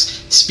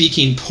flashbacks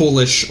speaking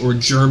Polish or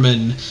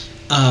German,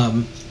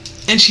 and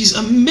she's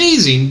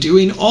amazing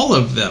doing all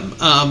of them.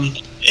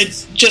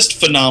 It's just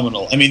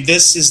phenomenal. I mean,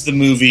 this is the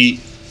movie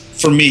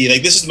for me.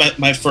 Like, this is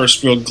my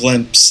first real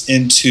glimpse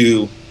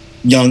into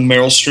young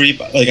Meryl Streep.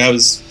 Like I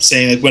was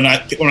saying, like when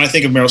I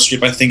think of Meryl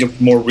Streep, I think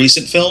of more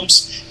recent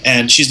films,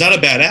 and she's not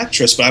a bad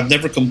actress, but I've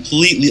never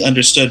completely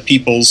understood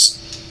people's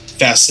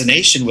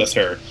fascination with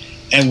her.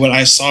 And when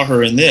I saw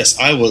her in this,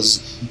 I was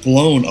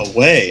blown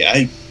away.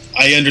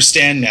 I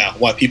understand now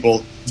why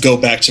people go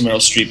back to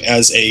Meryl Streep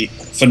as a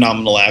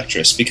phenomenal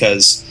actress,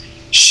 because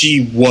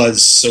she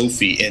was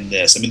Sophie in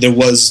this. I mean, there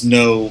was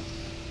no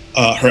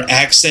her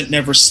accent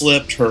never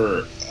slipped.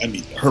 The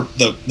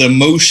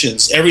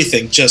emotions,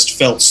 everything just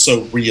felt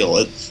so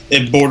real.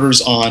 It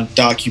borders on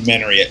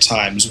documentary at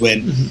times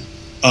when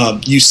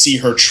you see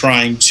her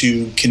trying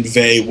to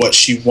convey what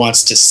she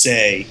wants to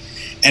say,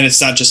 and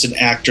it's not just an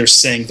actor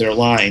saying their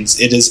lines.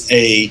 It is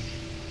a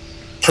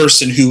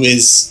person who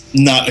is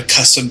not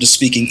accustomed to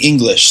speaking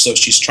English, so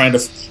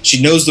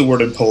she knows the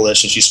word in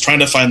Polish and she's trying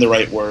to find the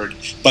right word,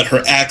 but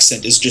her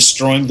accent is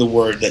destroying the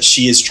word that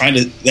she is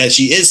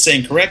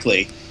saying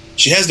correctly.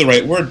 She has the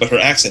right word, but her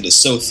accent is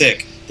so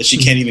thick that she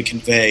can't even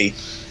convey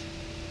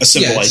a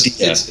simple idea.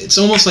 It's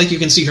almost like you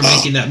can see her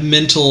making that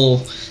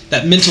mental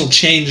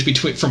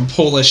change from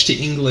Polish to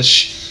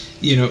English,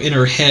 in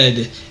her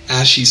head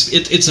as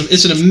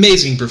it's an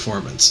amazing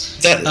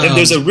performance. And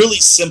there's a really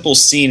simple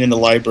scene in the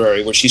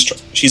library where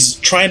she's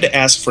trying to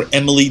ask for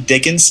Emily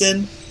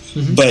Dickinson,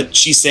 but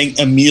she's saying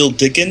Emile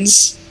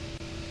Dickens.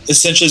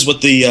 Essentially, is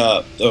what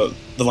the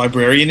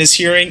librarian is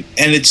hearing,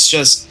 and it's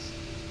just.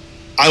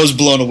 I was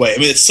blown away. I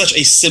mean, it's such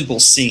a simple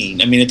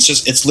scene. I mean,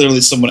 it's literally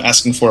someone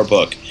asking for a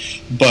book,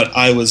 but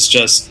I was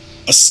just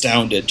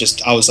astounded.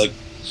 I was like,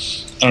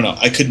 I don't know.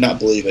 I could not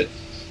believe it.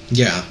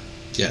 Yeah,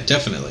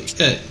 definitely.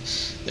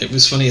 It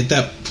was funny at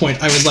that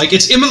point. I was like,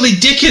 it's Emily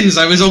Dickens.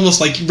 I was almost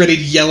like ready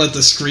to yell at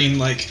the screen,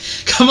 like,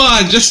 come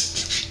on,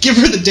 just give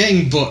her the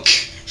dang book.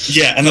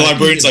 Yeah, and the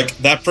librarian's like,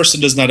 that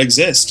person does not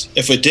exist.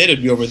 If it did,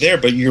 it'd be over there,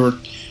 but you're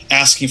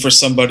asking for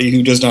somebody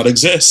who does not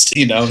exist.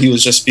 He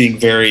was just being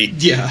very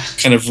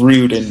kind of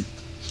rude and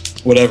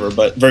whatever,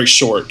 but very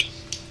short.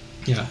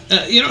 Yeah.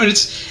 And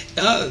it's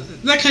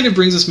that kind of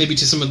brings us maybe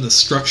to some of the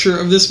structure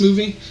of this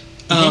movie.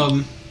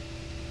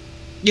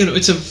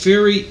 It's a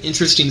very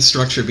interesting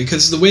structure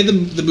because the way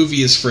the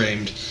movie is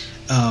framed,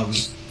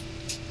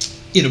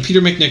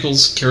 Peter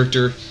McNichol's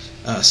character,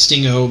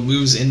 Stingo,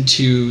 moves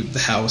into the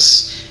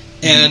house,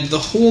 and the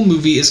whole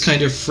movie is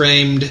kind of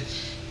framed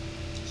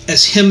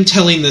as him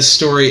telling this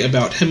story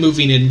about him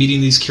moving in,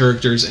 meeting these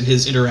characters, and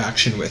his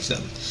interaction with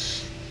them.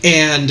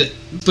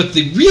 But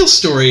the real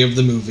story of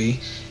the movie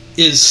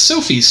is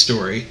Sophie's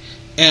story,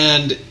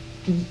 and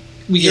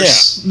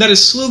that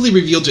is slowly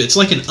revealed to. It's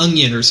like an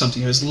onion or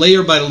something. It's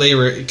layer by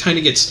layer. It kind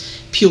of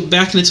gets peeled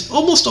back, and it's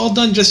almost all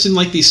done just in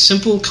like these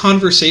simple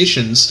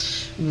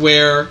conversations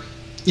where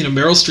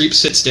Meryl Streep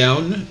sits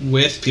down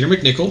with Peter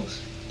McNichol,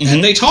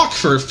 and they talk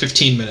for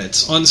 15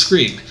 minutes on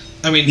screen.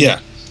 I mean,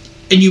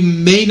 and you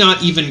may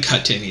not even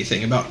cut to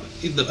anything about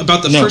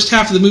the first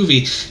half of the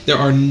movie. There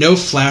are no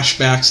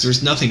flashbacks.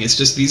 There's nothing. It's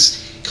just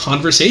these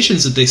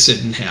conversations that they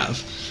sit and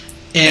have.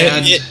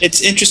 And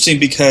it's interesting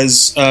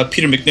because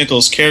Peter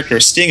McNichol's character,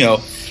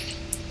 Stingo,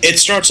 it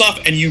starts off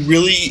and you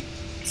really,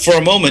 for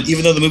a moment,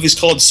 even though the movie's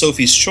called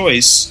Sophie's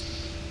Choice,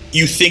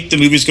 you think the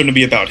movie's going to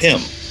be about him.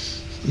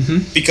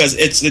 Because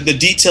it's the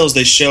details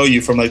they show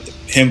you, from like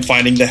him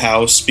finding the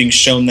house, being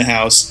shown the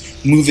house,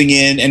 moving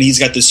in, and he's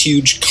got this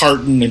huge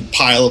carton and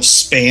pile of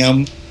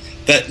Spam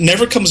that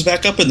never comes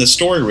back up in the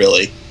story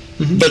really.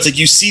 But it's like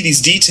you see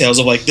these details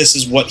of like, this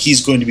is what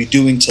he's going to be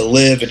doing to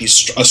live, and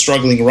he's a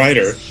struggling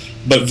writer.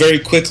 But very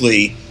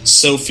quickly,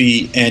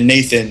 Sophie and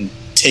Nathan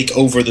take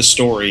over the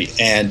story,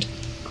 and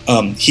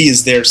he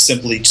is there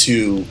simply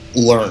to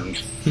learn.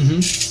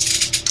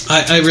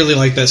 I really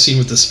like that scene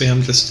with the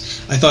Spam.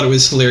 I thought it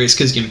was hilarious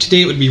because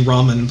today it would be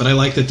ramen, but I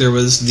like that there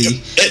was the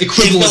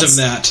equivalent of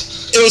that.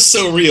 It was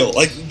so real,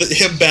 like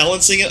him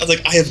balancing it. I was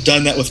like, I have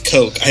done that with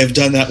Coke. I have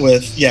done that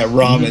with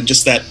ramen.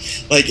 Just that,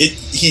 like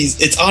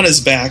it's on his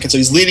back, and so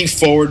he's leaning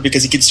forward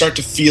because he can start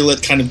to feel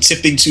it kind of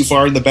tipping too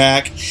far in the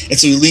back, and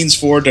so he leans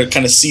forward to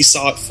kind of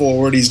seesaw it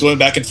forward. He's going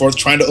back and forth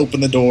trying to open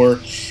the door,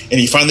 and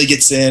he finally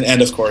gets in,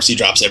 and of course he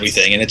drops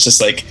everything, and it's just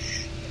like,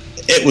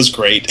 it was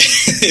great.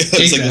 It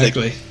was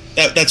exactly. Like,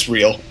 That's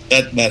real.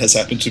 That has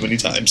happened too many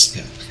times.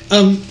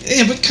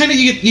 Yeah, but kind of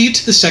you get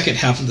to the second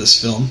half of this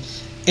film,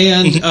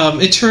 and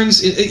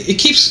it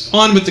keeps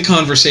on with the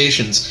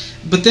conversations,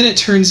 but then it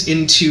turns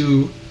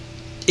into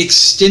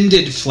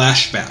extended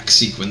flashback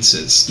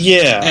sequences.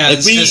 Yeah,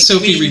 as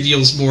Sophie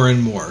reveals more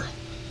and more.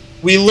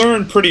 We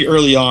learn pretty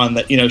early on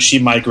that she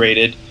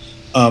migrated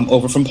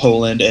over from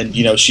Poland, and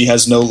she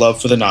has no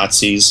love for the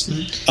Nazis.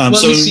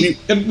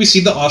 We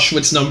see the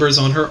Auschwitz numbers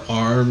on her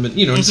arm,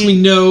 and so we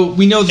know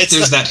that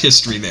there's that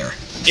history there.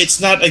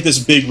 It's not like this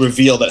big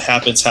reveal that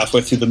happens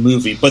halfway through the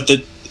movie, but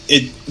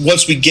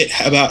once we get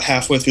about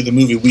halfway through the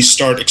movie, we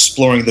start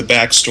exploring the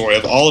backstory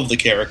of all of the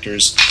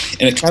characters,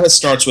 and it kind of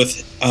starts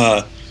with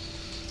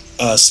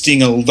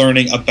Stingo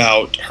learning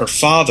about her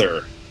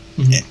father,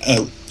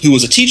 who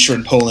was a teacher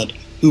in Poland,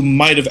 who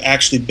might have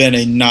actually been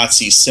a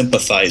Nazi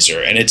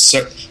sympathizer. And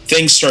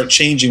things start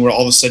changing where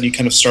all of a sudden you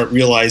kind of start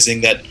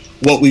realizing that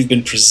what we've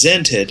been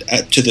presented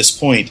to this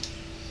point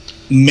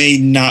may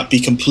not be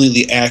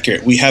completely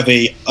accurate. We have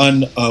an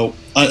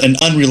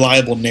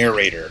unreliable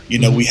narrator.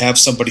 We have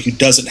somebody who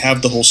doesn't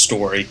have the whole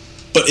story,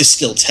 but is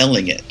still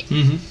telling it.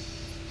 Mm-hmm.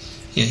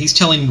 Yeah, he's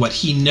telling what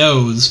he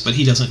knows, but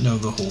he doesn't know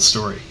the whole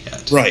story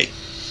yet. Right.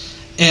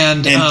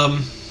 And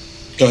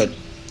go ahead.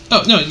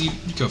 Oh, no, you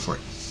go for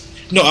it.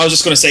 No, I was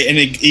just going to say, and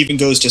it even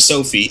goes to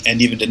Sophie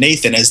and even to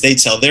Nathan as they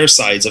tell their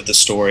sides of the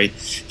story,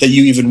 that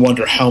you even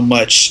wonder how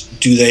much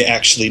do they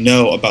actually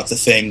know about the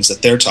things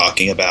that they're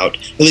talking about.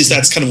 At least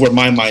that's kind of where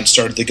my mind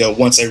started to go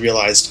once I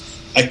realized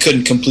I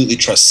couldn't completely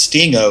trust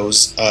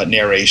Stingo's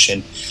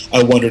narration.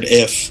 I wondered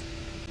if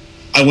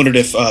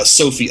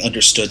Sophie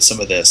understood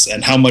some of this,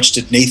 and how much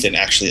did Nathan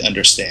actually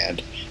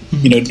understand?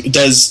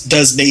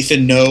 Does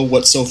Nathan know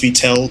what Sophie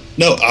tells?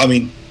 No, I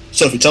mean,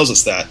 Sophie tells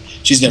us that.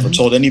 She's never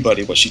told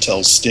anybody what she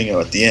tells Stingo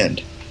at the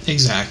end.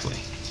 Exactly.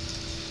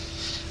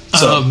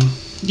 So.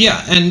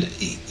 And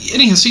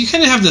anyhow, so you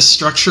kind of have this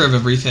structure of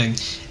everything,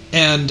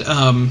 and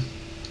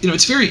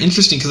it's very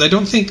interesting because I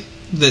don't think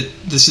that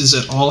this is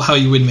at all how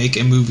you would make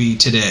a movie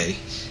today.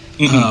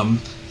 Mm-hmm.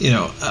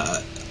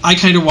 I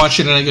kind of watch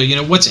it and I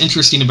go, what's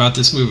interesting about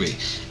this movie?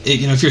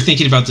 If you're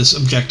thinking about this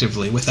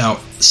objectively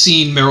without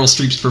seeing Meryl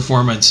Streep's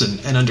performance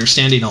and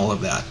understanding all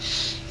of that,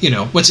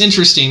 what's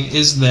interesting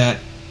is that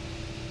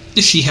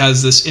she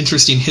has this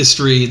interesting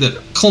history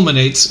that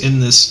culminates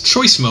in this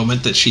choice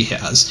moment that she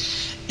has.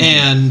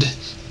 And,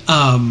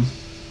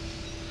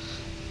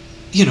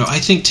 I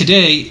think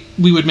today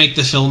we would make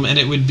the film and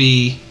it would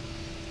be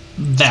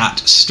that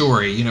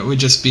story. It would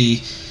just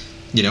be,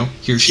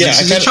 here she is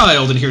as a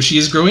child and here she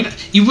is growing up.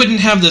 You wouldn't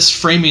have this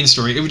framing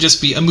story. It would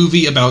just be a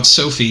movie about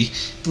Sophie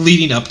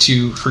leading up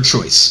to her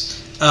choice.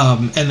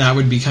 And that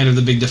would be kind of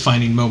the big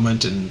defining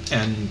moment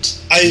and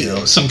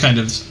some kind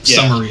of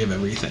summary of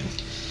everything.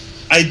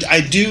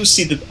 I do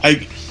see that.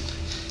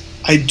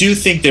 I do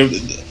think there.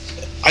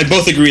 I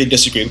both agree and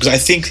disagree because I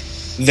think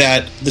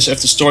that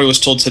if the story was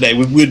told today,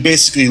 we would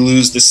basically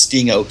lose the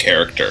Stingo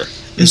character,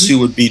 and Sue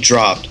would be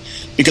dropped.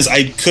 Because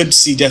I could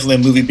see definitely a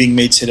movie being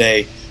made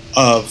today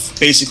of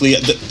basically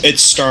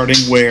it's starting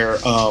where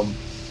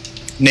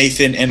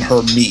Nathan and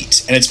her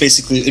meet, and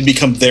it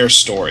become their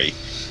story,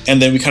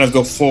 and then we kind of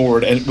go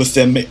forward and with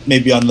them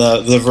maybe on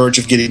the verge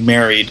of getting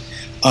married.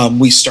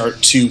 We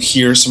start to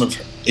hear some of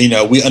her.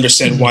 We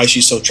understand why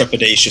she's so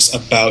trepidatious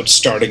about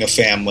starting a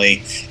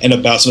family and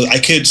about I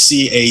could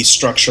see a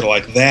structure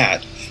like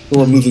that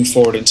where we're moving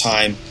forward in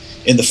time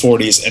in the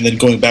 40s and then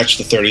going back to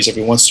the 30s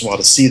every once in a while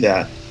to see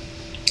that.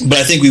 But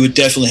I think we would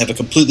definitely have a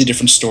completely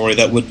different story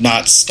that would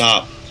not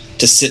stop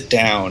to sit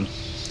down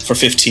for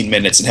 15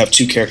 minutes and have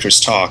two characters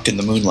talk in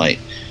the moonlight.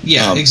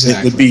 Yeah,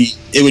 exactly.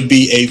 It would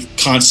be a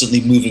constantly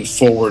moving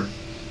forward,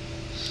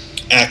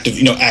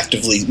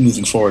 actively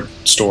moving forward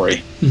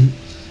story. Mm-hmm.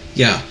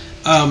 Yeah.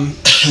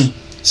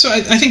 So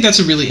I think that's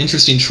a really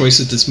interesting choice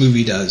that this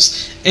movie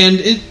does, and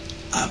it,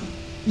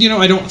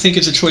 I don't think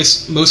it's a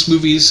choice most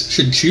movies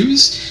should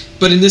choose,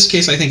 but in this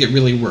case, I think it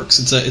really works.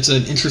 It's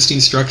an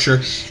interesting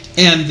structure,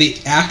 and the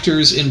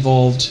actors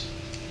involved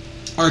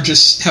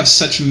have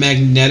such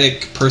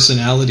magnetic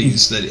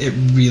personalities that it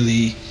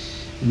really,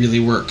 really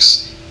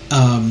works.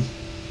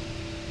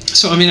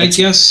 So I mean, I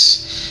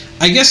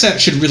guess that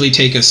should really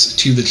take us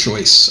to the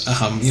choice.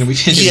 We've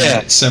hinted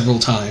at it several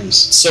times.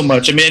 So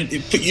much. I mean,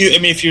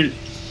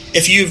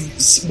 if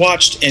you've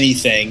watched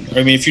anything, or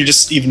if you're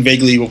just even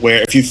vaguely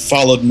aware, if you've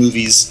followed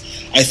movies,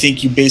 I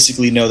think you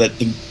basically know that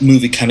the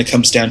movie kind of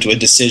comes down to a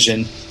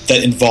decision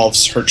that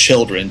involves her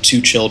children,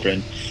 two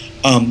children.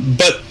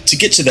 But to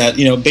get to that,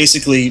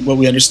 basically what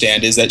we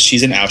understand is that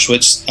she's in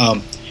Auschwitz.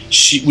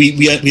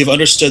 We have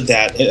understood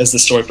that as the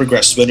story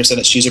progresses. We understand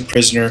that she's a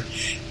prisoner,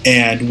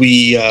 and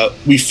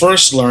we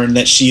first learn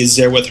that she is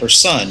there with her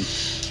son,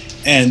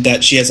 and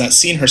that she has not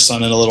seen her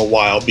son in a little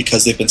while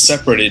because they've been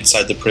separated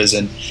inside the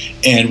prison.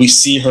 And we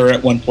see her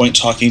at one point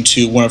talking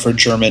to one of her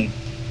German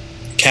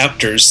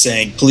captors,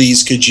 saying,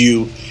 "Please, could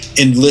you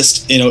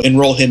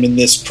enroll him in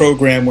this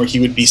program where he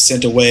would be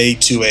sent away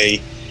to a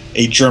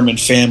German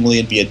family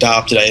and be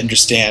adopted?" I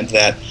understand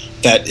that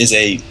that is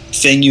a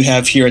thing you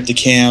have here at the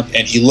camp,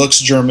 and he looks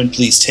German,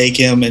 please take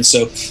him. And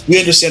so we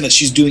understand that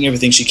she's doing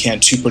everything she can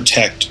to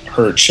protect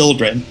her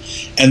children.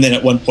 And then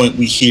at one point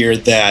we hear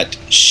that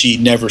she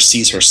never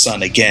sees her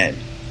son again,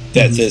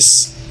 that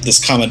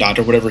this commandant,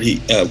 or whatever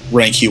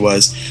rank he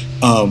was,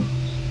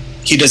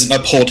 he doesn't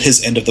uphold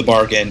his end of the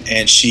bargain,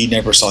 and she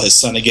never saw his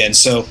son again.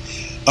 So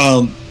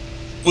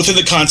within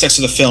the context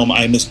of the film,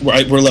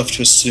 we're left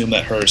to assume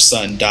that her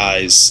son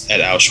dies at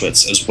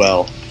Auschwitz as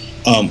well,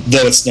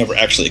 though it's never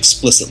actually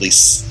explicitly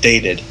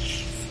stated.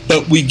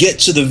 But we get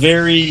to the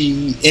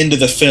very end of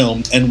the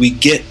film, and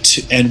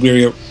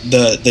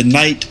the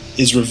night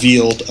is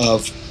revealed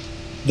of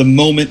the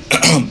moment,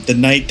 the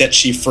night that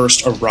she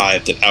first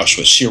arrived at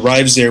Auschwitz. She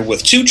arrives there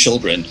with 2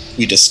 children,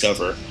 we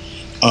discover,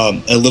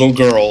 a little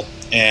girl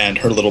and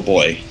her little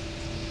boy.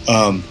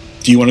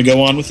 Do you want to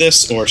go on with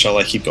this, or shall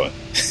I keep going?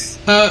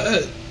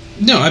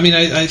 No, I mean,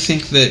 I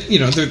think that,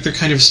 they're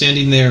kind of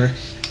standing there,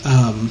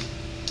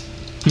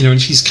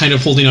 and she's kind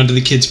of holding onto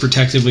the kids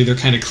protectively. They're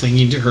kind of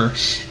clinging to her.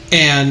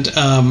 And,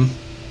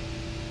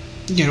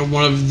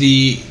 one of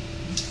the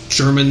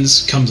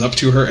Germans comes up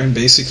to her and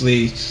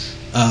basically,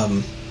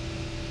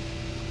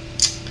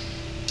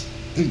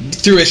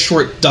 through a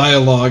short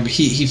dialogue,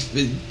 he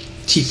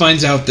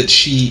finds out that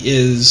she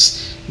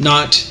is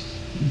not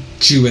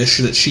Jewish,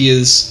 that she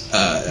is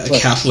a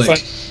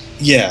Catholic.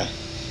 Yeah.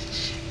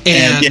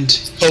 And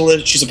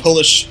she's a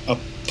Polish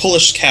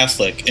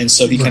Catholic, and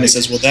so he kind of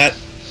says, well, that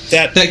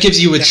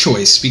gives you a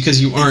choice, because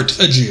you aren't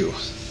a Jew.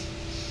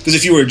 Because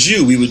if you were a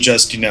Jew, we would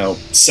just,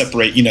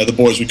 separate, the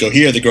boys would go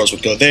here, the girls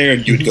would go there,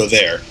 and you would go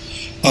there.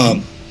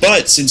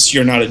 But since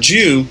you're not a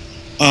Jew,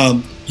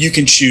 you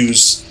can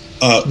choose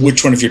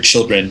which one of your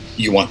children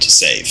you want to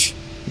save,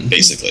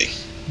 basically.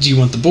 Do you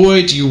want the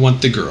boy? Do you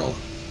want the girl?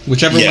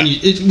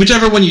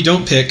 Whichever one you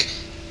don't pick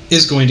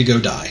is going to go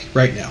die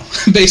right now,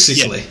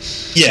 basically.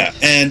 Yeah,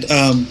 and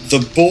the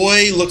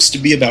boy looks to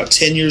be about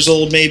 10 years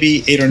old,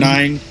 maybe 8 or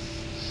 9.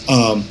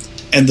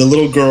 And the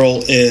little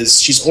girl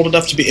she's old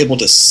enough to be able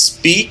to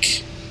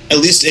speak, at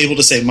least able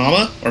to say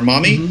mama or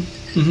mommy,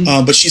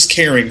 but she's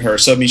carrying her,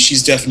 so I mean,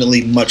 she's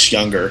definitely much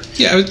younger.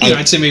 Yeah,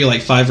 I'd say maybe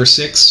like 5 or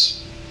 6.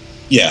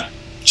 Yeah,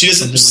 she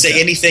doesn't say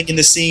anything in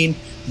the scene,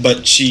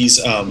 but she's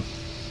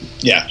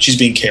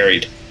being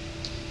carried.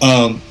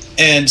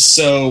 And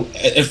so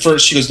at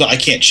first she goes, no, I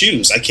can't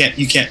choose. I can't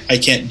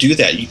do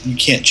that. You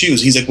can't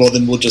choose. He's like, well,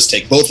 then we'll just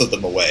take both of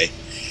them away.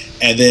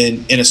 And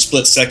then in a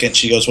split second,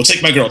 she goes, well,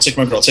 take my girl, take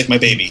my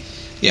baby.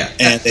 Yeah,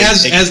 and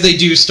as they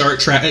do start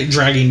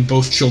dragging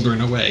both children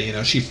away,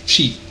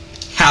 she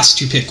has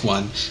to pick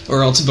one,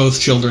 or else both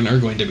children are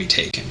going to be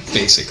taken,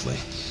 basically.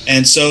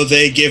 And so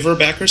they give her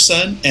back her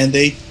son, and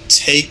they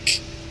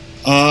take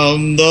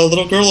the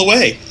little girl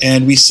away.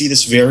 And we see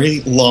this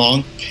very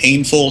long,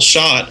 painful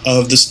shot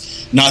of this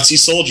Nazi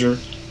soldier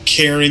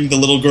carrying the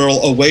little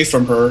girl away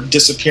from her,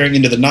 disappearing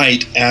into the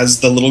night as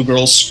the little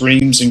girl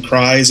screams and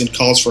cries and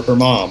calls for her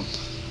mom.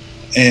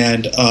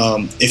 And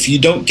if you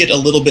don't get a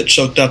little bit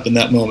choked up in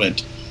that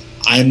moment,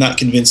 I'm not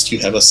convinced you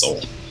have a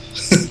soul.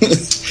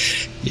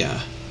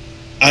 Yeah.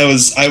 I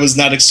was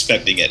not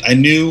expecting it. I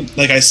knew,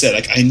 like I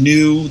said, I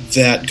knew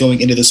that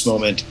going into this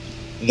movie,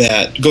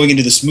 that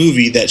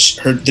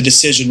the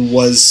decision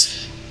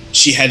was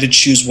she had to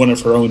choose one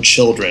of her own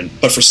children.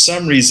 But for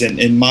some reason,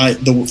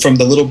 from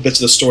the little bits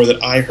of the story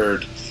that I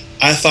heard,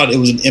 I thought it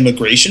was an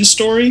immigration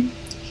story.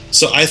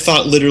 So I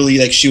thought literally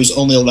like she was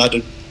only allowed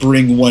to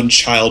bring one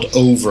child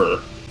over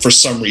for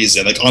some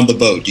reason. Like on the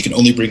boat, you can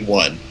only bring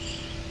one.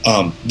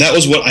 That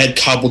was what I had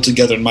cobbled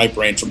together in my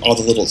brain from all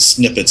the little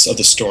snippets of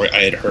the story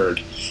I had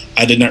heard.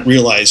 I did not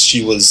realize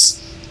she was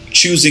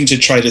choosing to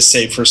try to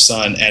save her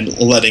son and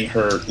letting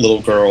her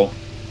little girl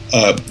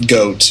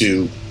go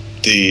to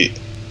the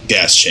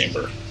gas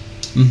chamber.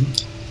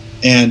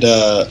 And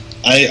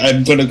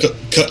I'm going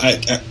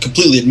to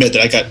completely admit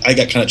that I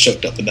got kind of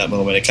choked up in that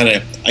moment.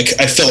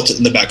 I felt it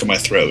in the back of my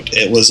throat.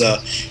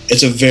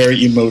 It's a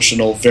very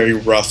emotional, very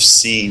rough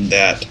scene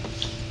that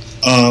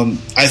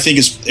I think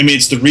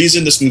it's the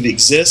reason this movie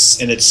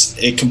exists, and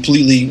it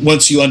completely,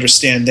 once you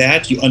understand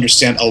that, you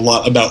understand a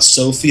lot about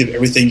Sophie, of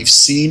everything you've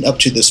seen up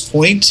to this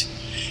point.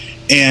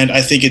 And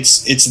I think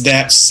it's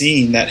that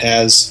scene that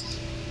has,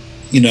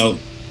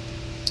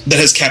 that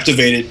has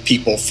captivated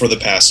people for the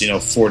past,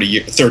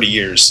 30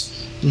 years.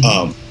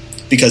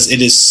 Because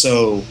it is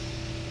so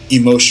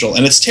emotional,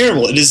 and it's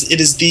terrible. It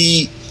is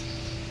the,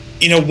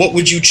 what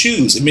would you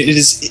choose? I mean, it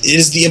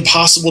is the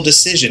impossible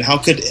decision. How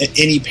could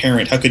any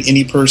parent, how could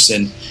any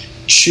person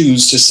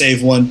choose to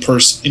save one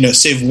person,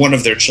 save one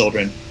of their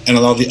children and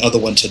allow the other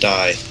one to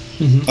die?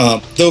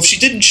 Though if she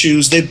didn't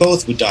choose, they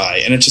both would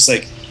die. And it's just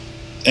like,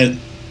 and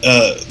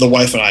the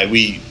wife and I,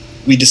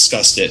 we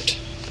discussed it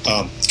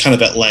kind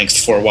of at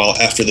length for a while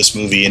after this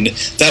movie, and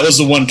that was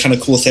the one kind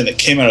of cool thing that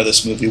came out of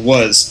this movie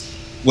was,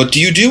 what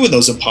do you do with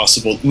those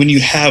when you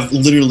have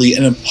literally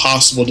an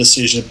impossible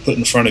decision put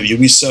in front of you?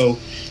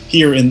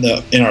 Here in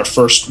our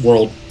first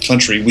world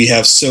country, we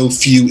have so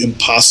few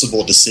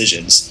impossible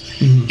decisions,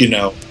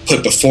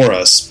 put before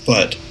us.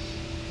 But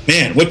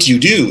man, what do you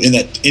do in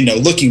that?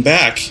 Looking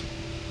back,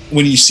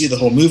 when you see the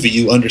whole movie,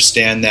 you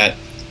understand that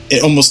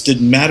it almost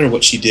didn't matter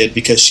what she did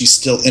because she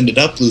still ended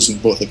up losing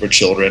both of her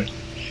children.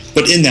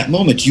 But in that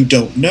moment, you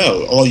don't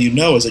know. All you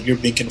know is that you're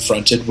being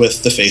confronted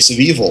with the face of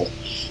evil,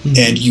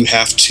 and you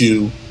have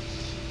to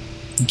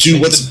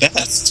do what's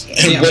best.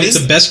 And make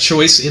the best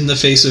choice in the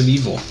face of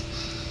evil.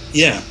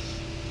 Yeah.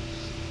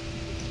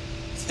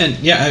 And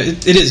yeah,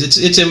 it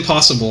is. It's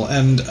impossible,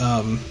 and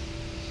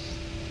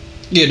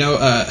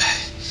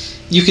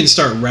you can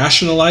start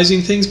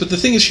rationalizing things, but the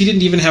thing is, she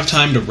didn't even have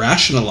time to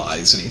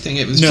rationalize anything.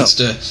 It was just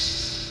a...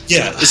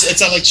 Yeah,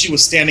 it's not like she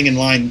was standing in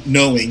line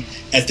knowing,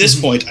 at this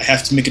point, I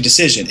have to make a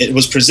decision. It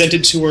was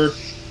presented to her,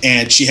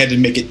 and she had to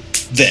make it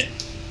then.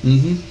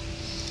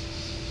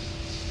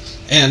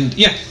 And,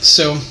 yeah,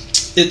 so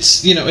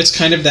it's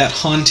kind of that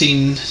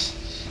haunting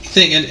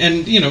thing,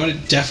 and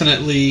it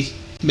definitely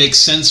makes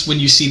sense when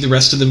you see the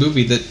rest of the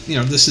movie that,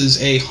 this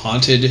is a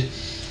haunted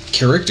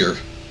character.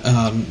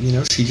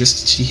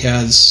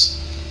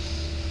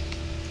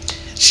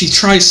 She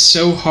tries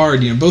so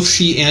hard, both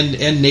she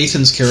and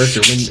Nathan's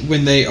character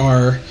when they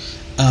are,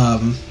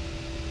 when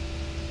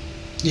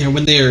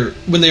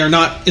they are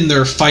not in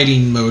their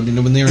fighting mode,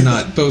 when they are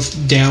not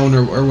both down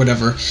or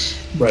whatever,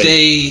 right.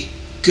 They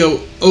go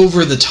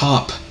over the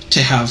top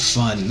to have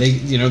fun.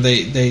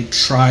 They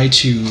try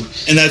to,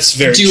 and that's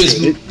very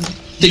true.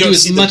 They do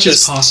as much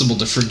as possible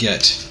to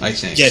forget, I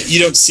think. Yeah, you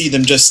don't see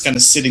them just kind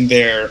of sitting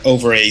there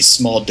over a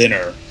small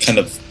dinner, kind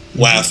of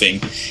laughing.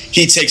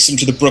 He takes them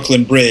to the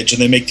Brooklyn Bridge, and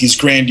they make these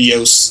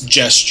grandiose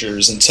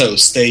gestures and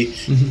toasts. They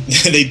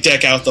they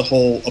deck out the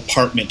whole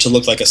apartment to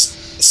look like a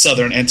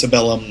Southern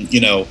antebellum,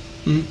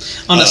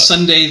 On a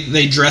Sunday,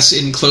 they dress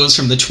in clothes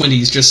from the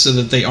 20s just so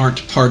that they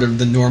aren't part of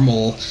the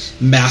normal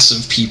mass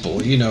of people,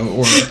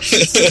 or...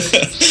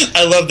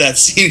 I love that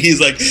scene. He's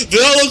like,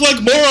 they all look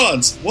like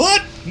morons!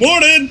 What?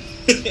 Morning!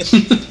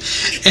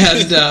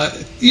 And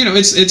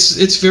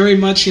it's very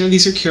much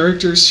these are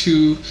characters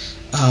who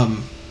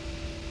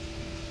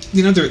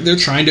they're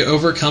trying to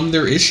overcome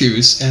their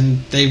issues, and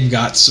they've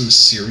got some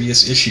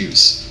serious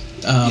issues.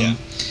 And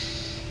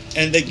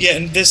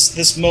in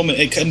this moment,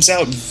 it comes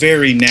out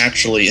very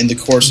naturally in the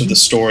course of the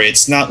story.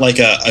 It's not like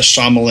a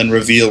Shyamalan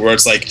reveal where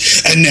it's like,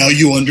 and now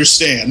you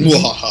understand.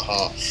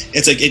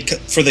 It's like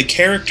for the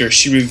character,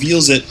 she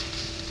reveals it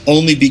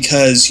only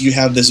because you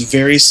have this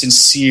very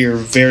sincere,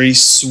 very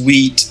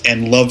sweet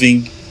and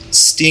loving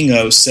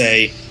Stingo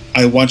say,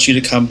 I want you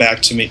to come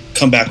back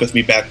with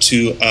me back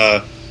to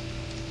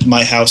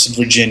my house in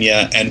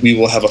Virginia, and we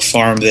will have a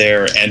farm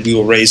there, and we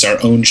will raise our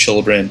own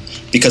children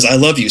because I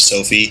love you,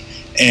 Sophie.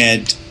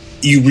 And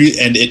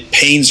and it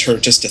pains her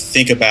just to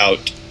think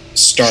about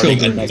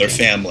starting another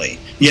family.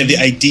 Yeah, the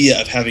idea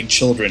of having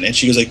children. And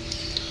she goes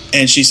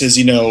and she says,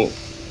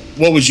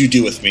 what would you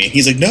do with me?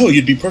 He's like, no,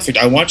 you'd be perfect.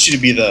 I want you to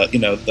be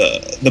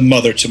the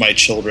mother to my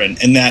children.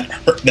 And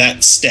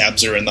that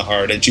stabs her in the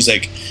heart. And she's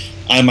like,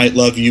 I might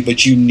love you,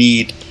 but you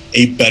need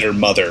a better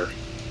mother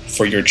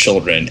for your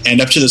children.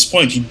 And up to this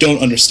point, you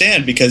don't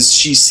understand because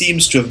she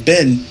seems to have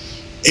been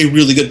a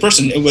really good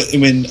person.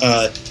 When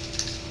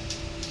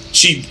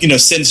she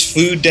sends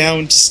food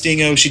down to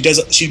Stingo,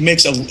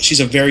 she's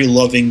a very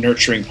loving,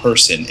 nurturing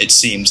person, it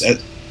seems,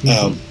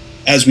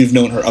 as we've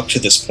known her up to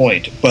this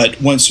point.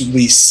 But once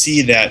we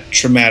see that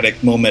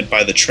traumatic moment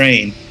by the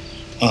train,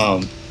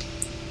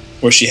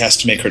 where she has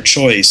to make her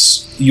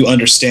choice, you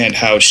understand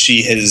how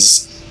she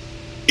has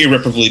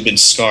irreparably been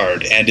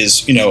scarred and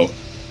is,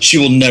 she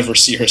will never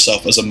see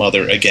herself as a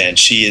mother again.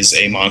 She is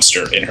a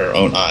monster in her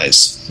own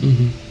eyes.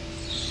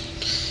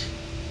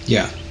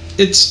 Yeah,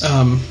 it's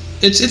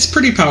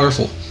pretty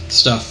powerful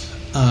stuff.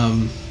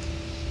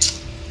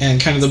 And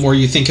kind of the more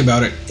you think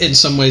about it, in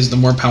some ways, the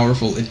more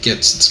powerful it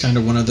gets. It's kind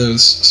of one of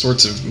those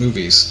sorts of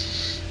movies.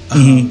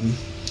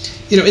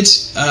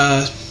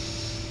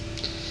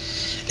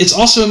 It's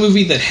also a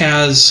movie that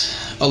has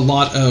a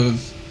lot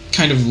of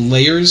kind of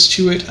layers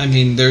to it. I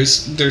mean,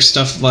 there's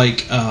stuff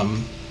like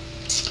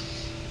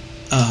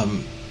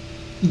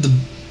the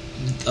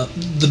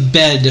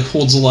bed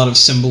holds a lot of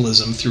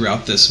symbolism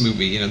throughout this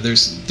movie.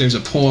 There's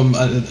a poem,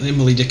 an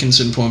Emily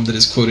Dickinson poem that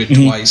is quoted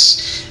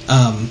twice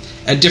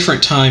at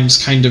different times,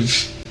 kind of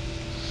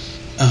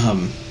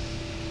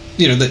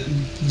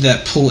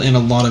that pull in a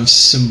lot of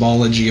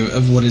symbology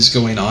of what is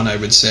going on, I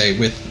would say,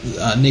 with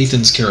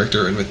Nathan's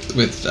character and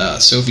with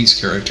Sophie's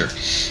character.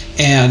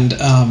 And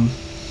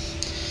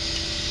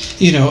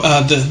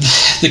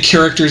the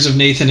characters of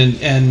Nathan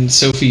and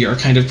Sophie are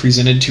kind of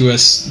presented to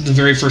us. The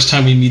very first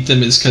time we meet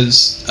them is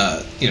because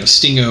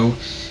Stingo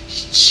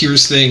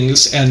hears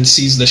things and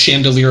sees the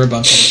chandelier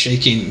above him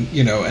shaking,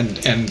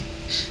 and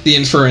the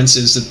inference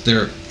is that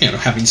they're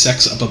having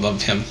sex up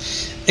above him.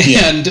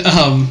 And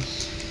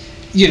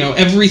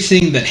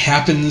everything that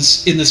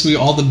happens in this movie,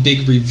 all the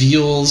big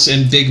reveals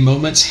and big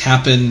moments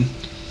happen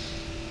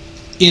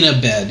in a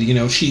bed.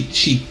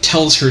 She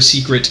tells her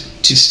secret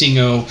to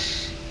Stingo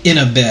in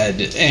a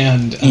bed,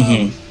 and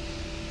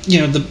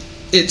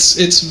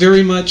it's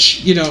very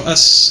much a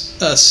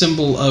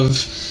symbol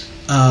of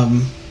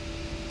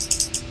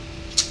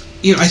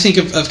I think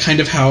of kind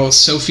of how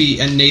Sophie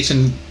and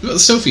Nathan,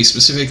 Sophie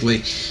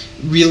specifically,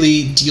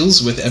 really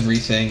deals with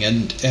everything,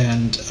 and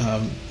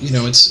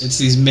it's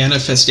these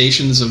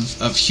manifestations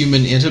of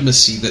human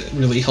intimacy that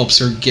really helps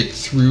her get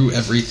through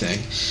everything.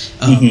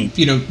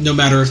 No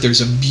matter if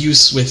there's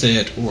abuse with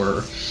it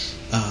or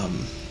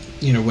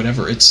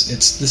whatever, it's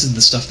this is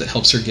the stuff that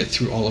helps her get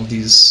through all of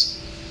these,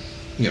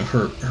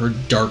 her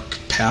dark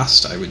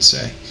past, I would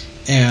say.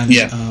 And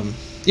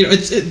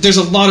there's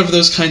a lot of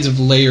those kinds of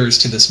layers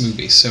to this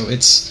movie, so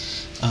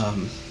it's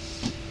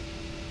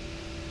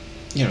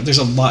there's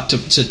a lot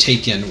to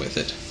take in with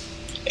it.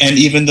 And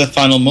even the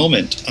final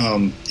moment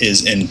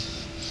is in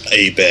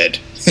a bed.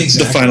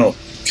 Exactly. The final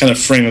kind of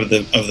frame of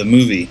the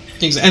movie.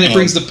 And it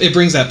brings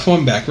that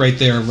poem back right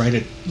there,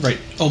 right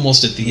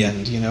almost at the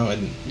end,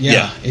 and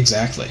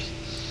exactly.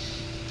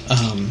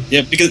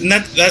 Because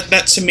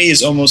that to me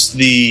is almost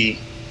the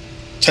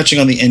touching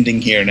on the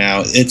ending here.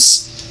 Now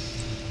it's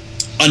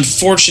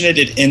unfortunate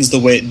it ends the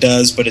way it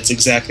does, but it's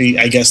exactly,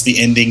 I guess,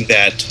 the ending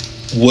that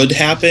would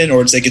happen,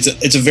 or it's like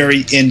it's a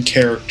very in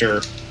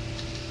character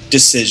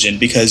decision,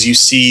 because you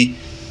see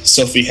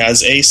Sophie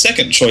has a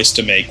second choice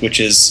to make,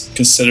 which is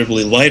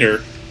considerably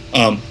lighter,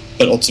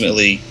 but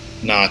ultimately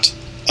not,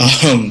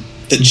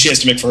 that she has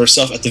to make for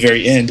herself at the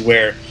very end,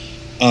 where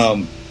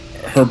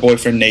her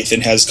boyfriend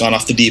Nathan has gone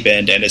off the deep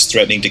end and is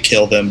threatening to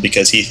kill them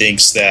because he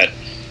thinks that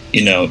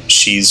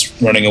she's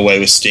running away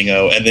with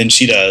Stingo, and then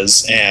she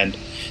does, and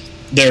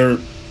they're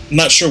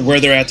not sure where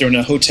they're at. They're in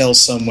a hotel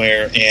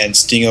somewhere, and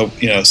Stingo,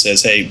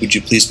 says, "Hey, would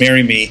you please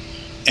marry me?"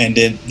 And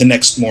then the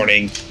next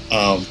morning,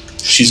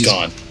 she's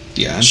gone.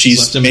 Yeah, and she's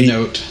left him a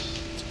note.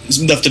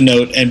 Left a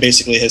note, and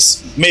basically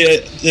has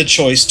made the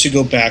choice to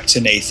go back to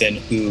Nathan,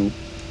 who,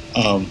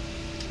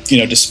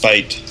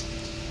 despite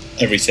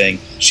everything,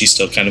 she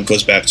still kind of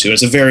goes back to.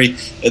 It's the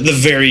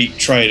very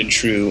tried and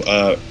true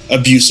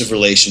abusive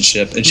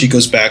relationship, and she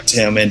goes back to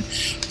him, and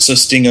so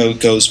Stingo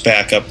goes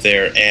back up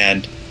there,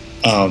 and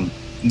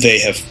they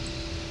have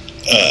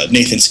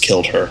Nathan's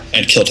killed her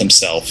and killed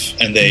himself,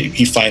 and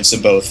he finds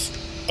them both.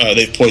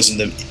 They've poisoned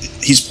them.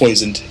 He's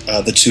poisoned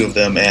the two of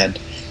them, and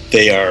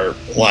they are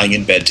lying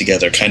in bed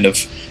together, kind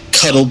of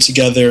cuddled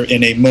together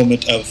in a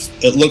moment of,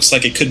 it looks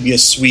like it could be a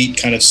sweet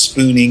kind of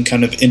spooning,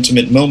 kind of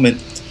intimate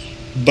moment,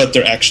 but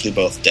they're actually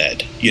both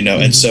dead,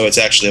 and so it's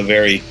actually a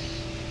very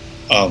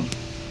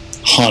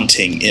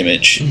haunting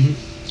image.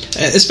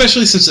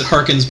 Especially since it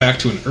harkens back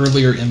to an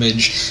earlier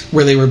image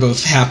where they were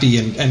both happy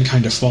and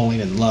kind of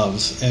falling in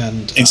love,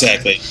 and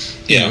exactly,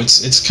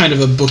 it's kind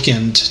of a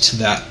bookend to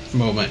that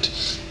moment,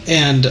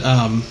 and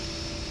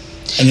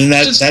then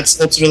that's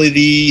ultimately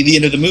the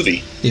end of the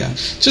movie. Yeah.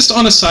 Just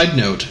on a side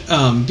note,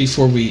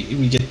 before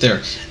we get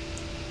there,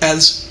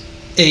 as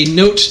a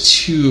note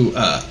to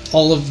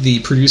all of the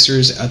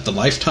producers at the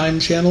Lifetime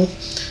channel,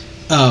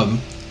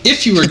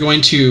 if you were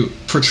going to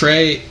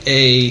portray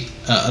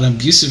an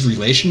abusive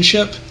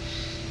relationship,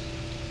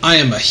 I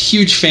am a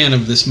huge fan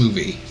of this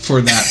movie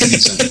for that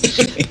reason.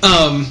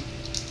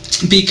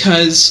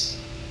 Because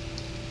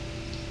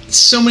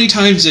so many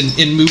times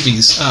in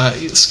movies,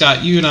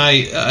 Scott, you and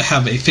I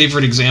have a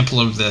favorite example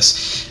of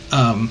this,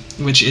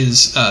 which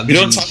is... we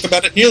don't talk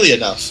about it nearly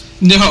enough.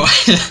 No,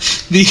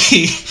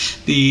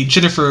 the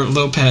Jennifer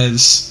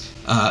Lopez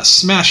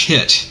smash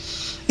hit.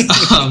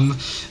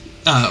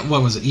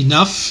 What was it?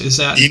 Enough? Is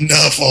that...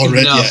 Enough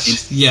already.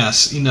 Enough. Yeah,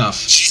 yes, enough.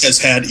 She has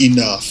had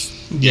enough.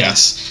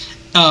 Yes.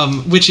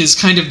 Which is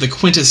kind of the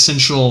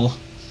quintessential...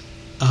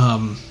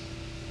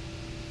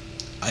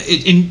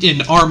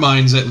 in our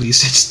minds, at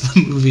least, it's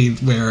the movie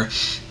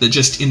that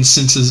just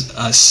incenses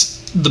us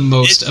the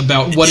most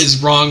about what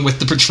is wrong with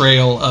the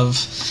portrayal of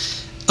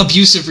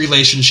abusive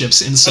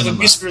relationships in cinema.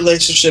 Abusive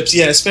relationships,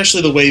 yeah,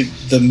 especially the way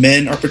the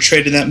men are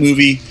portrayed in that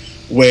movie,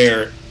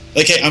 where,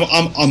 I'm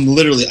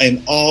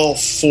all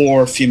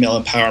for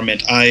female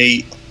empowerment.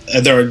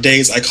 There are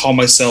days I call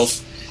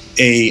myself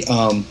a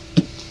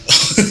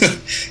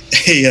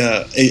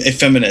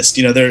feminist.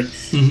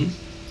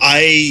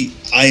 I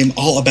am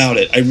all about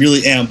it. I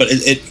really am. But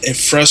it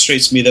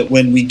frustrates me that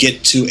when we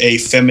get to a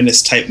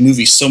feminist type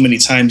movie, so many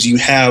times you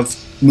have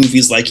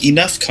movies like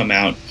Enough come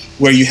out,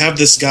 where you have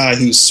this guy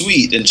who's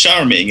sweet and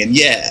charming and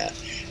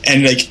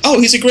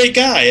he's a great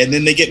guy, and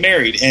then they get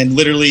married, and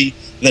literally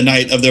the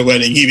night of their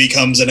wedding he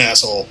becomes an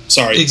asshole.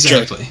 Sorry,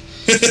 exactly.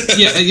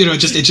 Yeah,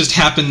 it just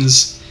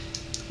happens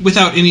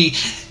without any.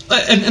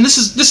 And this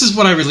is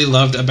what I really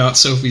loved about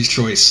Sophie's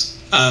Choice.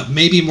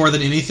 Maybe more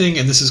than anything,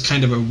 and this is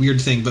kind of a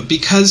weird thing, but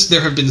because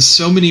there have been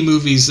so many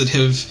movies that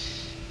have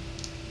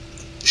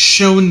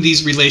shown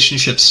these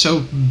relationships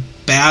so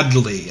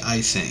badly,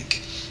 I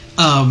think,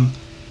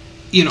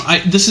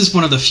 this is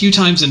one of the few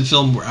times in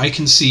film where I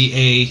can see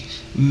a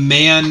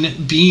man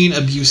being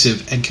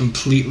abusive and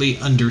completely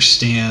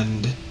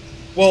understand.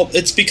 Well,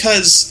 it's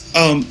because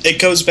it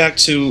goes back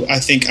to, I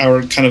think,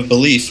 our kind of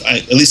belief,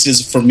 at least it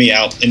is for me,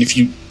 Al, and if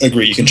you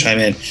agree, you can chime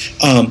in,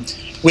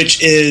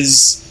 which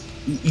is...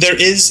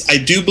 I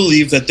do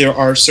believe that there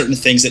are certain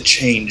things that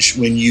change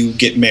when you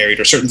get married,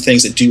 or certain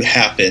things that do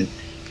happen,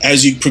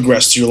 as you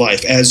progress through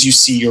life, as you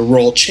see your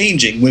role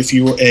changing. If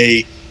you were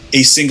a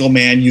single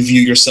man, you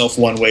view yourself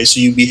one way, so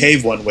you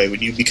behave one way.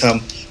 When you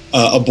become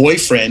a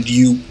boyfriend,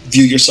 you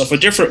view yourself a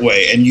different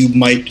way, and you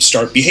might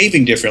start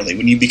behaving differently.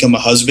 When you become a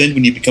husband,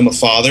 when you become a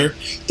father,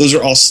 those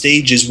are all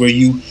stages where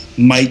you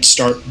might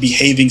start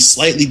behaving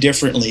slightly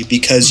differently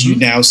because you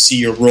now see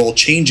your role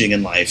changing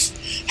in life.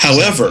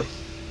 However,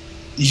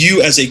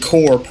 you as a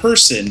core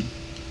person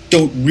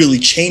don't really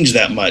change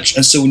that much.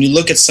 And so when you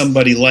look at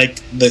somebody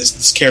like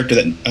this character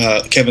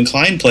that Kevin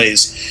Kline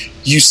plays,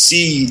 you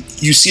see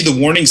the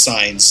warning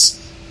signs,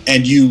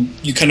 and you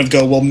kind of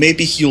go, well,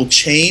 maybe he'll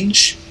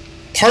change.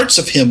 Parts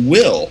of him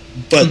will,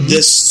 but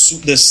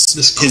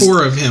this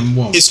core of him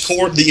won't. His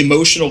core, the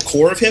emotional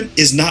core of him,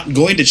 is not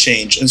going to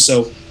change. And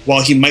so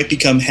while he might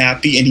become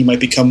happy and he might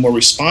become more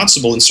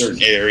responsible in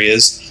certain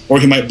areas, or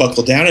he might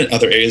buckle down in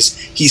other areas,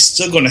 he's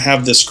still going to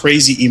have this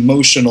crazy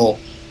emotional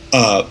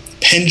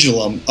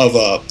pendulum of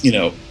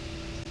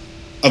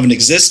an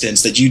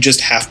existence that you just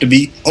have to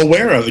be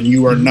aware of, and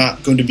you are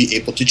not going to be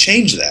able to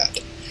change that.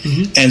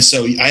 And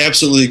so I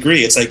absolutely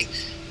agree. It's like,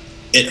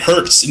 it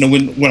hurts,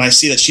 when I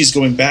see that she's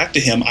going back to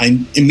him. I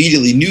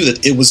immediately knew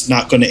that it was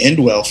not going to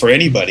end well for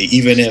anybody,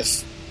 even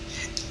if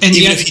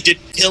he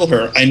didn't kill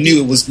her. I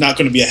knew it was not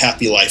going to be a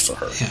happy life for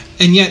her. Yeah.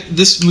 And yet,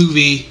 this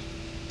movie,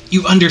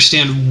 you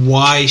understand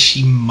why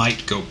she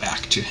might go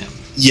back to him.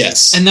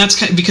 Yes, and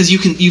that's because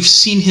you've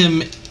seen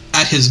him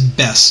at his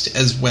best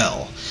as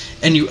well,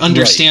 and you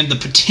understand the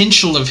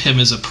potential of him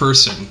as a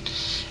person,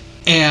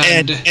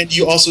 and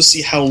you also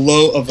see how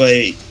low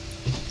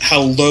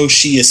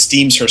she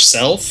esteems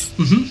herself,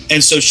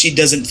 and so she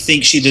doesn't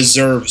think she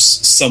deserves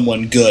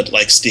someone good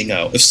like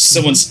Stingo. If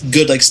someone's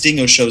good like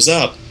Stingo shows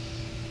up,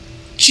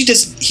 he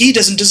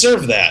doesn't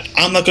deserve that.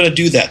 I'm not going to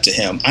do that to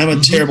him. I'm a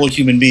terrible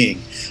human being.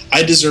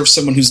 I deserve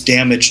someone who's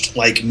damaged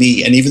like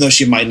me. And even though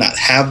she might not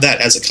have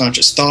that as a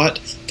conscious thought,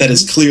 that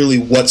is clearly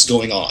what's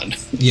going on.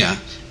 Yeah.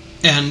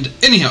 And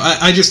anyhow,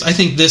 I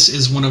think this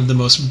is one of the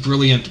most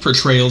brilliant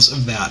portrayals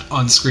of that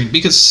on screen,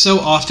 because so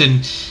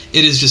often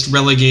it is just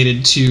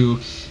relegated to,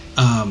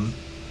 a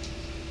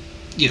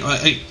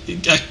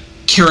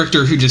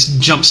character who just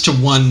jumps to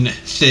one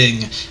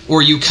thing,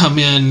 or you come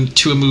in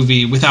to a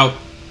movie without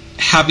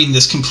having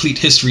this complete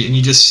history, and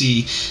you just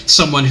see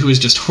someone who is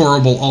just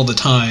horrible all the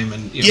time,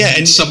 and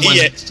someone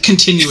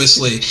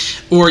continuously,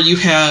 or you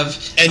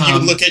have, and you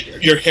look at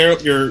your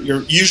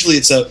usually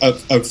it's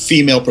a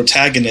female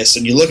protagonist,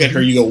 and you look at her,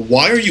 you go,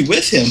 why are you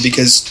with him?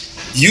 Because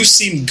you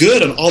seem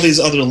good on all these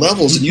other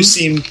levels, and you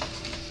seem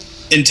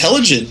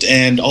intelligent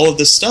and all of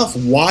this stuff.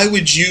 Why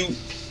would you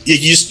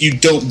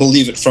don't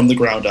believe it from the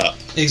ground up?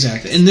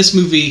 Exactly. In this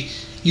movie,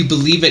 you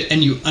believe it,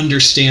 and you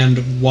understand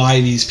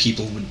why these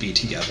people would be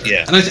together.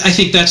 Yeah. And I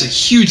think that's a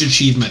huge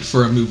achievement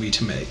for a movie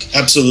to make.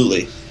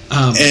 Absolutely.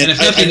 And if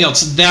nothing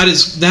else, that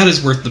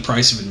is worth the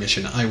price of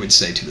admission, I would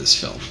say, to this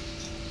film.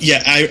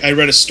 Yeah, I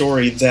read a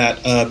story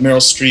that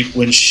Meryl Streep,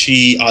 when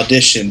she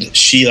auditioned,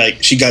 she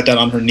got down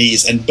on her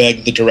knees and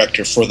begged the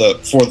director for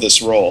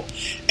this role.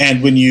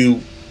 And when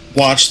you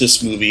watch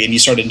this movie and you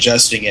start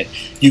ingesting it,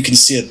 you can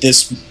see that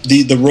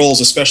the roles,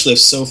 especially of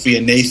Sophie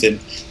and Nathan,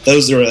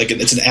 those are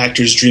it's an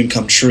actor's dream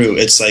come true.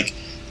 It's like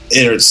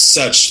they're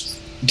such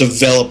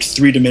developed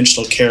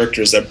three-dimensional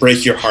characters that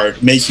break your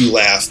heart, make you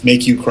laugh,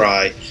 make you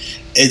cry.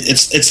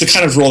 It's the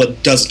kind of role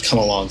that doesn't come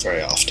along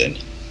very often.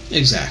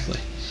 Exactly.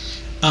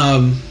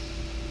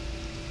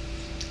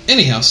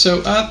 Anyhow,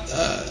 so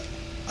I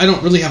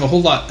don't really have a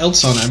whole lot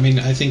else on it. I mean,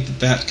 I think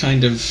that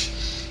kind of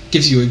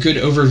gives you a good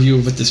overview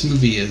of what this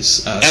movie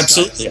is.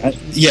 Absolutely.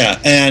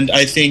 And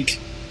I think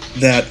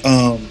that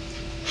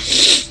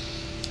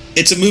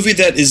it's a movie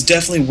that is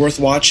definitely worth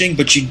watching,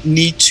 but you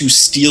need to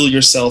steel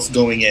yourself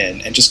going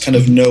in and just kind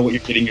of know what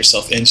you're getting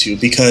yourself into,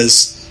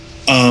 because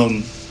not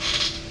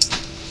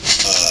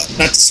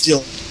to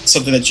steal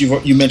something that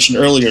you mentioned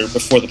earlier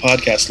before the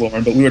podcast,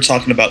 Lauren, but we were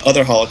talking about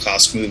other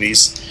Holocaust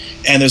movies,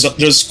 and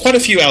there's quite a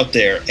few out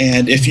there,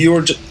 and if you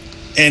were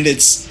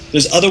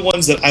there's other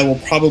ones that I will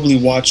probably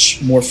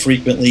watch more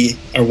frequently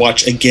or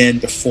watch again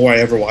before I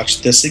ever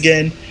watch this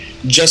again,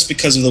 just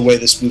because of the way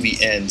this movie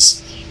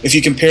ends. If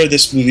you compare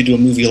this movie to a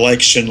movie like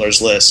Schindler's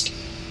List,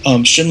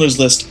 Schindler's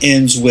List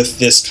ends with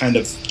this kind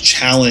of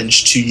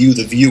challenge to you,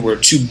 the viewer,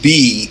 to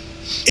be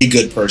a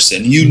good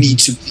person. You need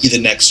to be the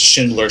next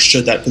Schindler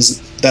should that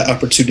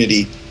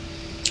opportunity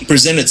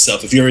present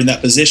itself. If you're in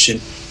that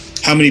position,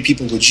 how many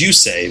people would you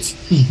save?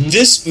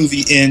 This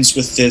movie ends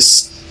with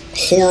this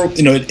horrible,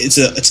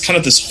 it's kind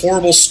of this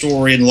horrible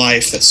story in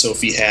life that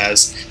Sophie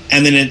has,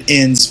 and then it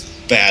ends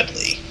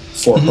badly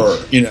for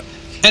her,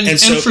 And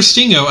for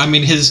Stingo, I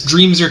mean, his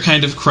dreams are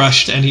kind of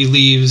crushed, and he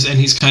leaves, and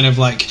he's kind of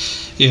like,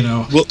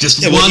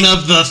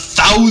 of the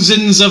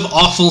thousands of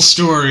awful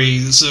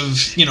stories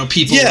of,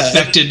 people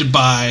affected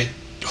by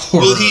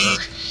horror.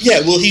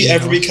 Will he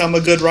ever become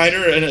a good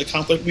writer and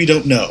accomplish? We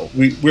don't know.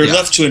 We're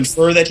left to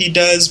infer that he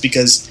does,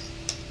 because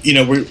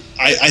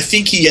I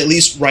think he at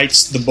least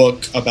writes the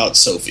book about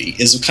Sophie,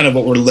 is kind of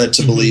what we're led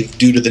to believe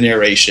due to the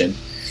narration,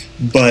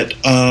 but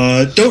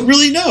don't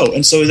really know.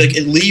 And so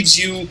it leaves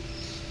you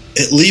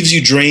it leaves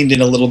you drained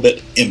and a little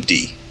bit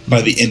empty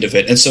by the end of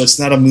it. And so it's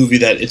not a movie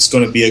that it's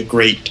going to be a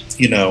great,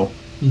 you know.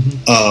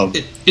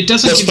 It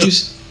doesn't give you.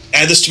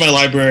 Add this to my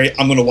library.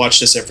 I'm going to watch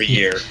this every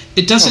year.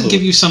 It doesn't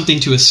give you something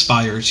to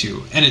aspire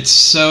to, and it's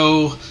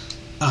so.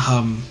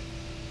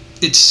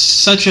 It's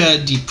such a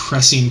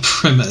depressing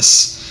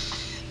premise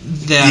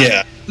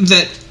that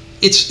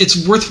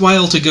it's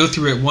worthwhile to go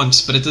through it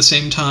once, but at the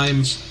same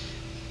time,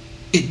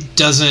 it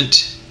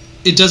doesn't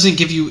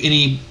give you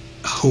any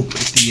hope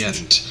at the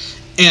end.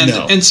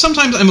 And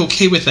sometimes I'm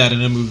okay with that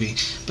in a movie,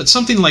 but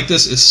something like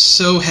this is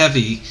so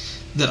heavy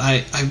that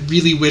I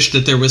really wish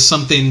that there was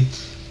some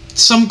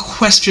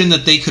question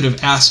that they could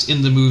have asked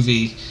in the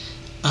movie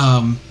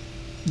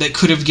that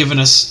could have given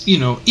us, you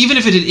know, even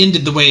if it had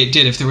ended the way it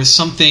did, if there was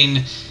some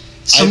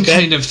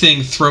kind of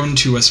thing thrown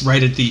to us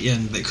right at the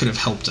end that could have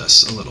helped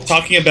us a little.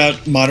 Talking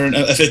about modern,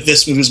 if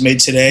this movie was made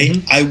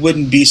today, I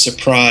wouldn't be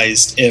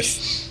surprised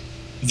if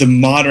the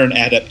modern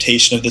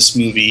adaptation of this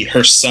movie,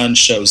 her son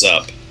shows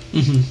up,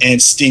 and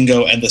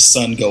Stingo and the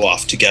son go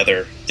off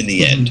together in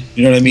the end.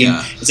 You know what I mean?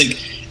 Yeah. It's like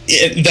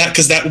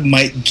because that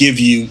might give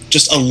you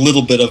just a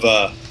little bit of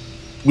a.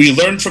 We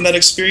learned from that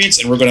experience,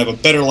 and we're going to have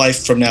a better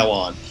life from now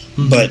on.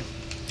 But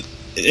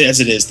as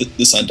it is,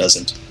 the son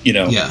doesn't. You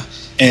know. Yeah.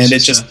 And it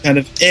just kind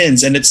of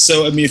ends, and it's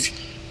so. I mean, if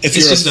it's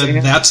you're just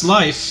that's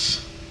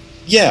life.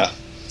 Yeah,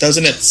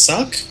 doesn't it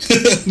suck?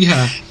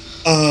 Yeah.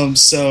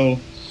 So,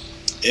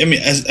 I mean,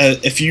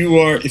 if you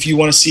want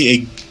to see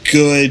a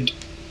good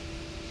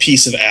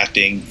piece of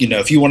acting, you know,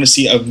 if you want to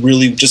see a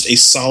really just a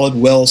solid,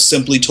 well,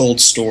 simply told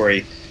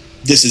story,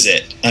 this is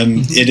it.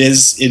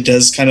 It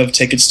does kind of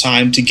take its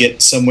time to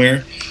get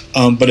somewhere,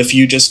 but if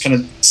you just kind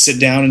of sit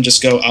down and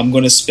just go, I'm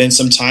going to spend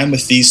some time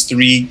with these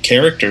three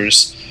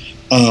characters.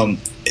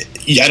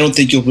 I don't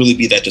think you'll really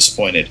be that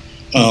disappointed.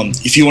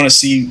 If you want to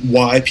see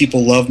why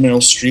people love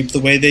Meryl Streep the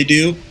way they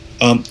do,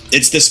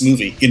 it's this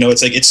movie. You know,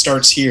 it's like it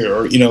starts here,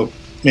 or you know,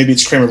 maybe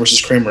it's Kramer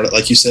versus Kramer,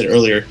 like you said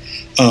earlier.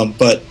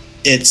 But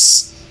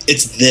it's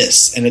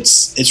this, and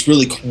it's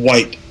really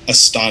quite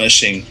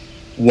astonishing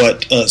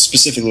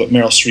specifically what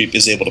Meryl Streep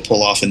is able to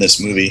pull off in this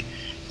movie.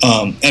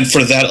 And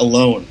for that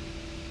alone,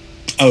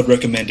 I would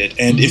recommend it.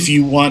 And if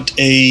you want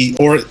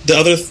or the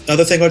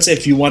other thing I would say,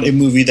 if you want a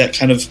movie that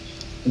kind of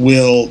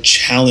will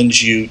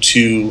challenge you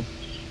to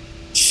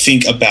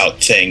think about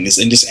things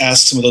and just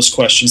ask some of those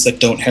questions that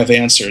don't have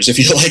answers. If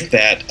you like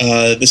that,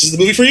 this is the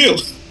movie for you.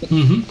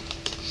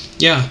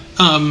 Yeah.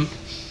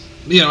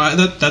 You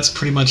know, that's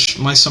pretty much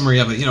my summary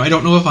of it. You know, I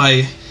don't know if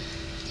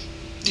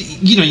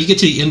you know, you get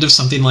to the end of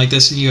something like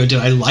this and you go, did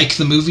I like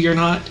the movie or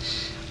not?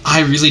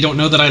 I really don't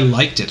know that I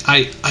liked it.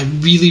 I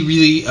really,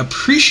 really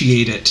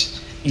appreciate it.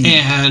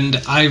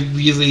 And I'm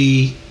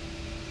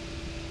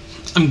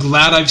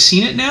glad I've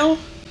seen it now.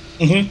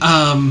 And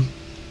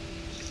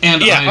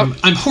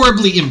I'm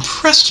horribly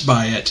impressed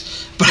by it,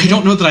 but I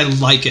don't know that I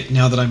like it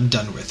now that I'm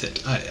done with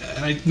it.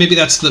 Maybe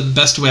that's the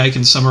best way I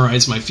can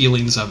summarize my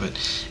feelings of it.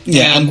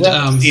 Yeah, and, I'm glad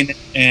I've seen it,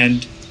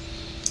 and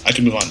I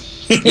can move on.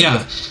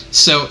 Yeah,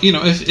 so you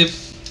know,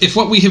 if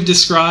what we have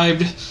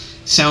described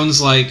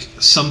sounds like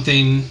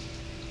something,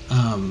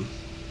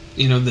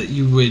 you know, that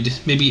you would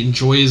maybe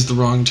enjoy is the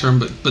wrong term,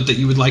 but that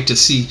you would like to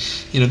see,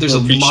 you know, there's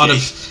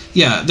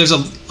there's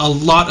a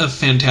lot of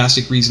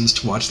fantastic reasons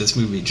to watch this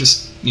movie.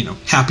 Just, you know,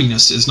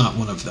 happiness is not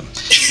one of them.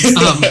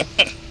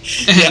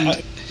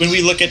 When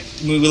we look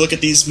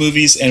at these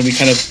movies and we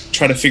kind of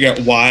try to figure out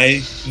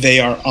why they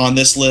are on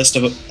this list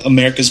of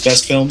America's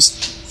best films,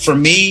 for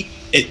me,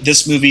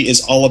 this movie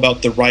is all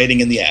about the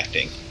writing and the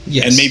acting.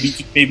 Yes. And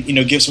maybe you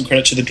know, give some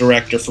credit to the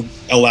director for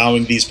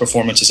allowing these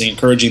performances and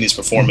encouraging these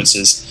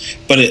performances.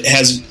 But it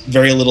has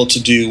very little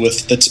to do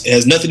with it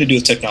has nothing to do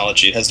with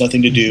technology. It has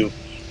nothing to do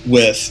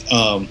with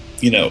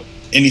you know,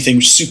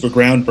 anything super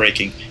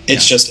groundbreaking.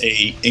 It's just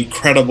a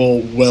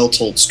incredible, well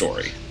told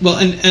story. Well,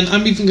 and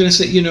I'm even going to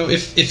say, you know,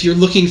 if you're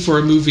looking for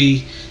a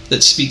movie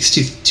that speaks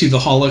to the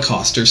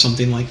Holocaust or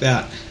something like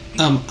that,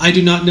 I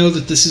do not know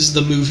that this is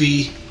the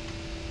movie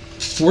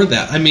for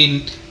that. I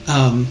mean.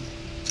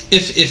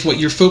 If what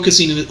you're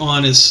focusing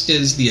on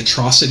is the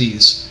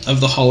atrocities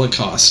of the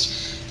Holocaust,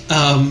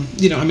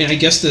 you know, I mean, I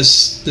guess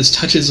this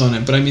touches on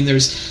it, but I mean,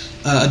 there's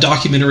a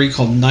documentary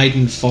called Night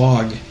and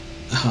Fog,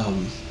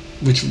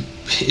 which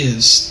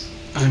is,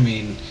 I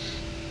mean,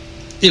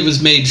 it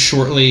was made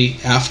shortly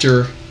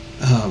after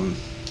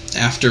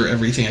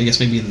everything, I guess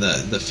maybe in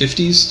the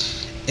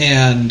 50s,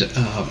 and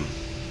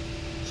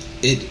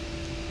it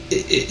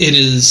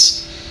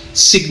is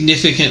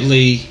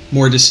significantly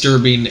more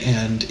disturbing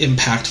and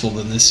impactful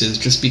than this is,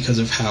 just because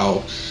of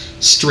how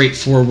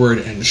straightforward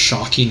and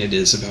shocking it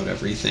is about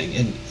everything,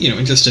 and you know,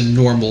 in just a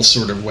normal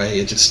sort of way.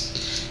 It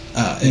just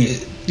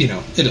you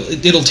know,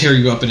 it'll tear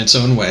you up in its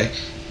own way.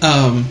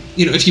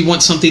 You know, if you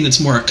want something that's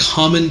more a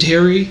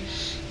commentary,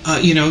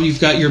 you know,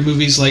 you've got your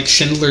movies like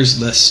Schindler's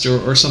List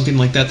or something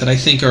like that I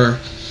think are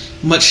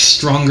much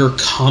stronger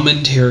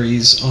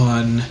commentaries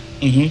on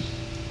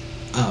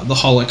the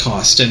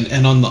Holocaust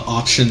and on the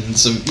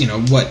options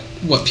of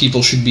what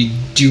people should be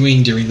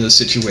doing during those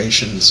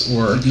situations,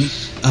 or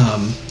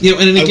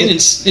and again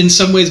in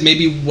some ways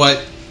maybe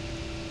what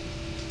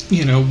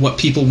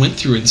people went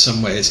through in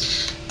some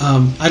ways.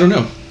 I don't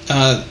know.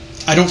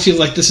 I don't feel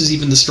like this is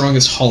even the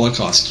strongest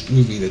Holocaust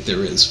movie that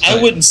there is.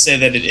 I wouldn't say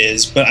that it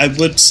is, but I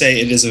would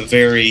say it is a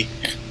very.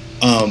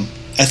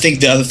 I think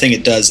the other thing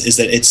it does is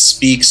that it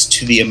speaks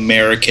to the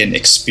American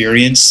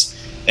experience,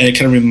 and it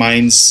kind of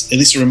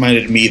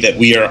reminded me that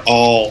we are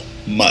all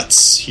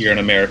mutts here in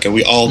America.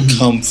 We all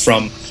come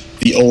from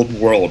the old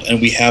world,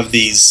 and we have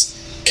these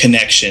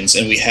connections,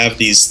 and we have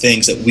these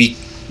things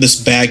this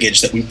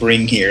baggage that we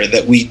bring here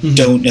that we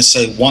don't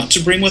necessarily want to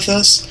bring with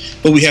us,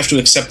 but we have to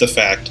accept the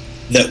fact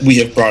that we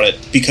have brought it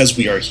because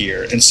we are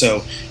here. And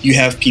so you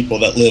have people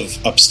that live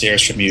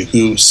upstairs from you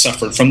who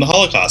suffered from the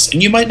Holocaust,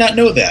 and you might not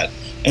know that.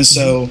 And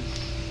so,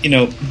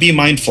 be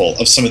mindful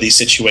of some of these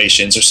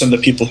situations, or some of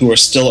the people who are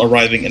still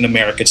arriving in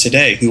America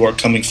today who are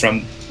coming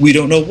from, we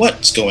don't know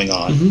what's going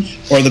on,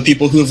 or the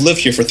people who have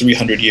lived here for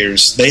 300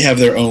 years. They have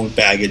their own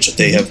baggage that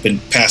they have been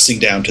passing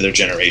down to their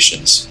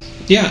generations.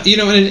 Yeah,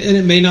 and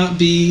it may not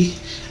be,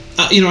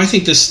 I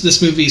think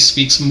this movie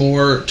speaks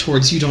more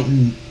towards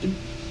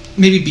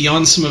maybe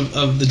beyond some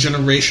of the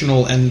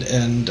generational and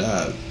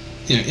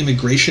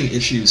immigration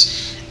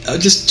issues,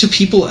 just to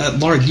people at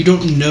large. You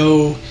don't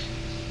know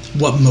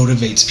what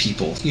motivates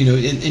people,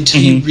 until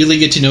you really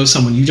get to know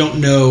someone. You don't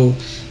know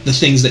the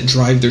things that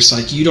drive their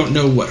psyche. You don't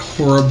know what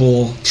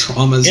horrible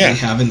traumas they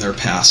have in their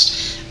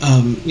past.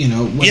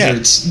 Whether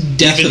it's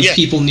death of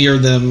people near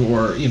them,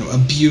 or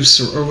abuse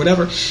or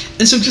whatever.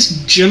 And so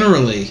just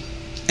generally,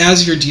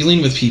 as you're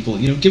dealing with people,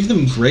 give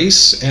them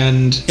grace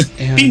and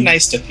be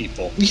nice to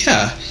people.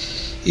 Yeah.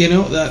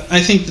 I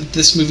think that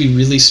this movie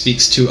really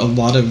speaks to a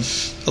lot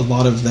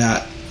of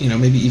that,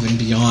 maybe even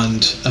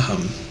beyond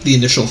the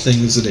initial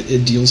things that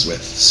it deals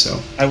with. So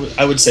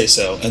I would say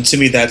so. And to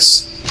me,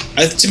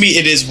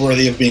 it is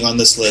worthy of being on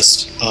this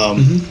list.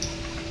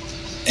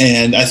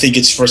 And I think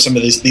it's for some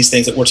of these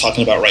things that we're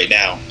talking about right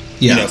now.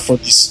 Yeah. For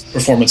these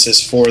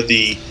performances, for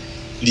the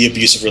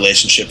abusive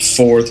relationship,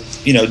 for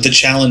the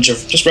challenge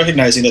of just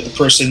recognizing that the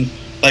person,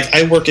 like,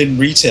 I work in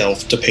retail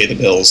to pay the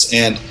bills,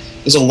 and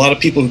there's a lot of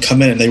people who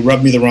come in and they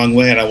rub me the wrong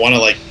way, and I want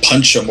to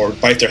punch them or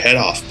bite their head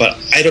off, but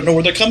I don't know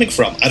where they're coming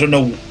from. I don't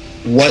know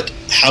what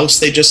house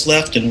they just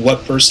left and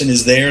what person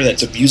is there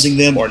that's abusing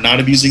them or not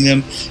abusing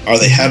them. Are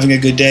they having a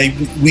good day?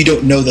 We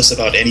don't know this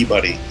about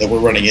anybody that we're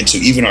running into,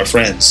 even our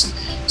friends.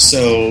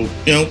 So,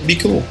 be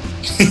cool.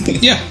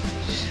 Yeah.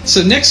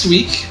 So next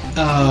week,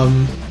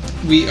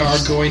 we are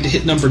going to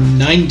hit number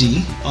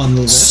 90 on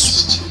the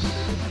list.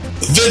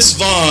 Vince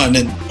Vaughn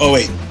and... Oh,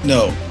 wait.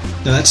 No,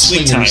 that's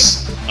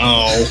Swingers.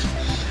 Oh.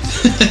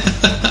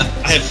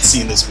 I haven't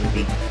seen this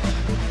movie.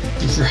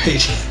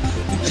 Right.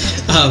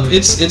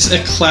 It's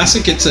a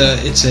classic. It's a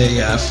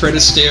Fred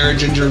Astaire,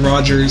 Ginger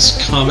Rogers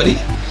comedy.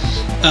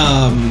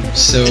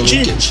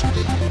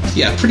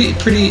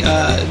 Pretty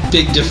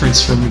big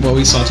difference from what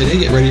we saw today.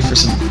 Get ready for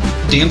some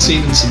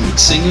dancing and some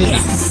singing.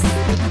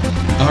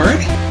 All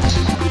right.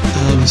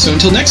 So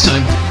until next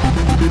time.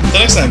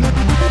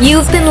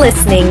 You've been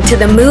listening to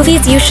the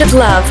Movies You Should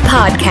Love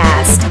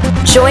podcast.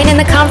 Join in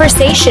the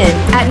conversation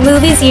at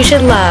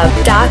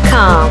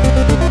moviesyousshouldlove.com.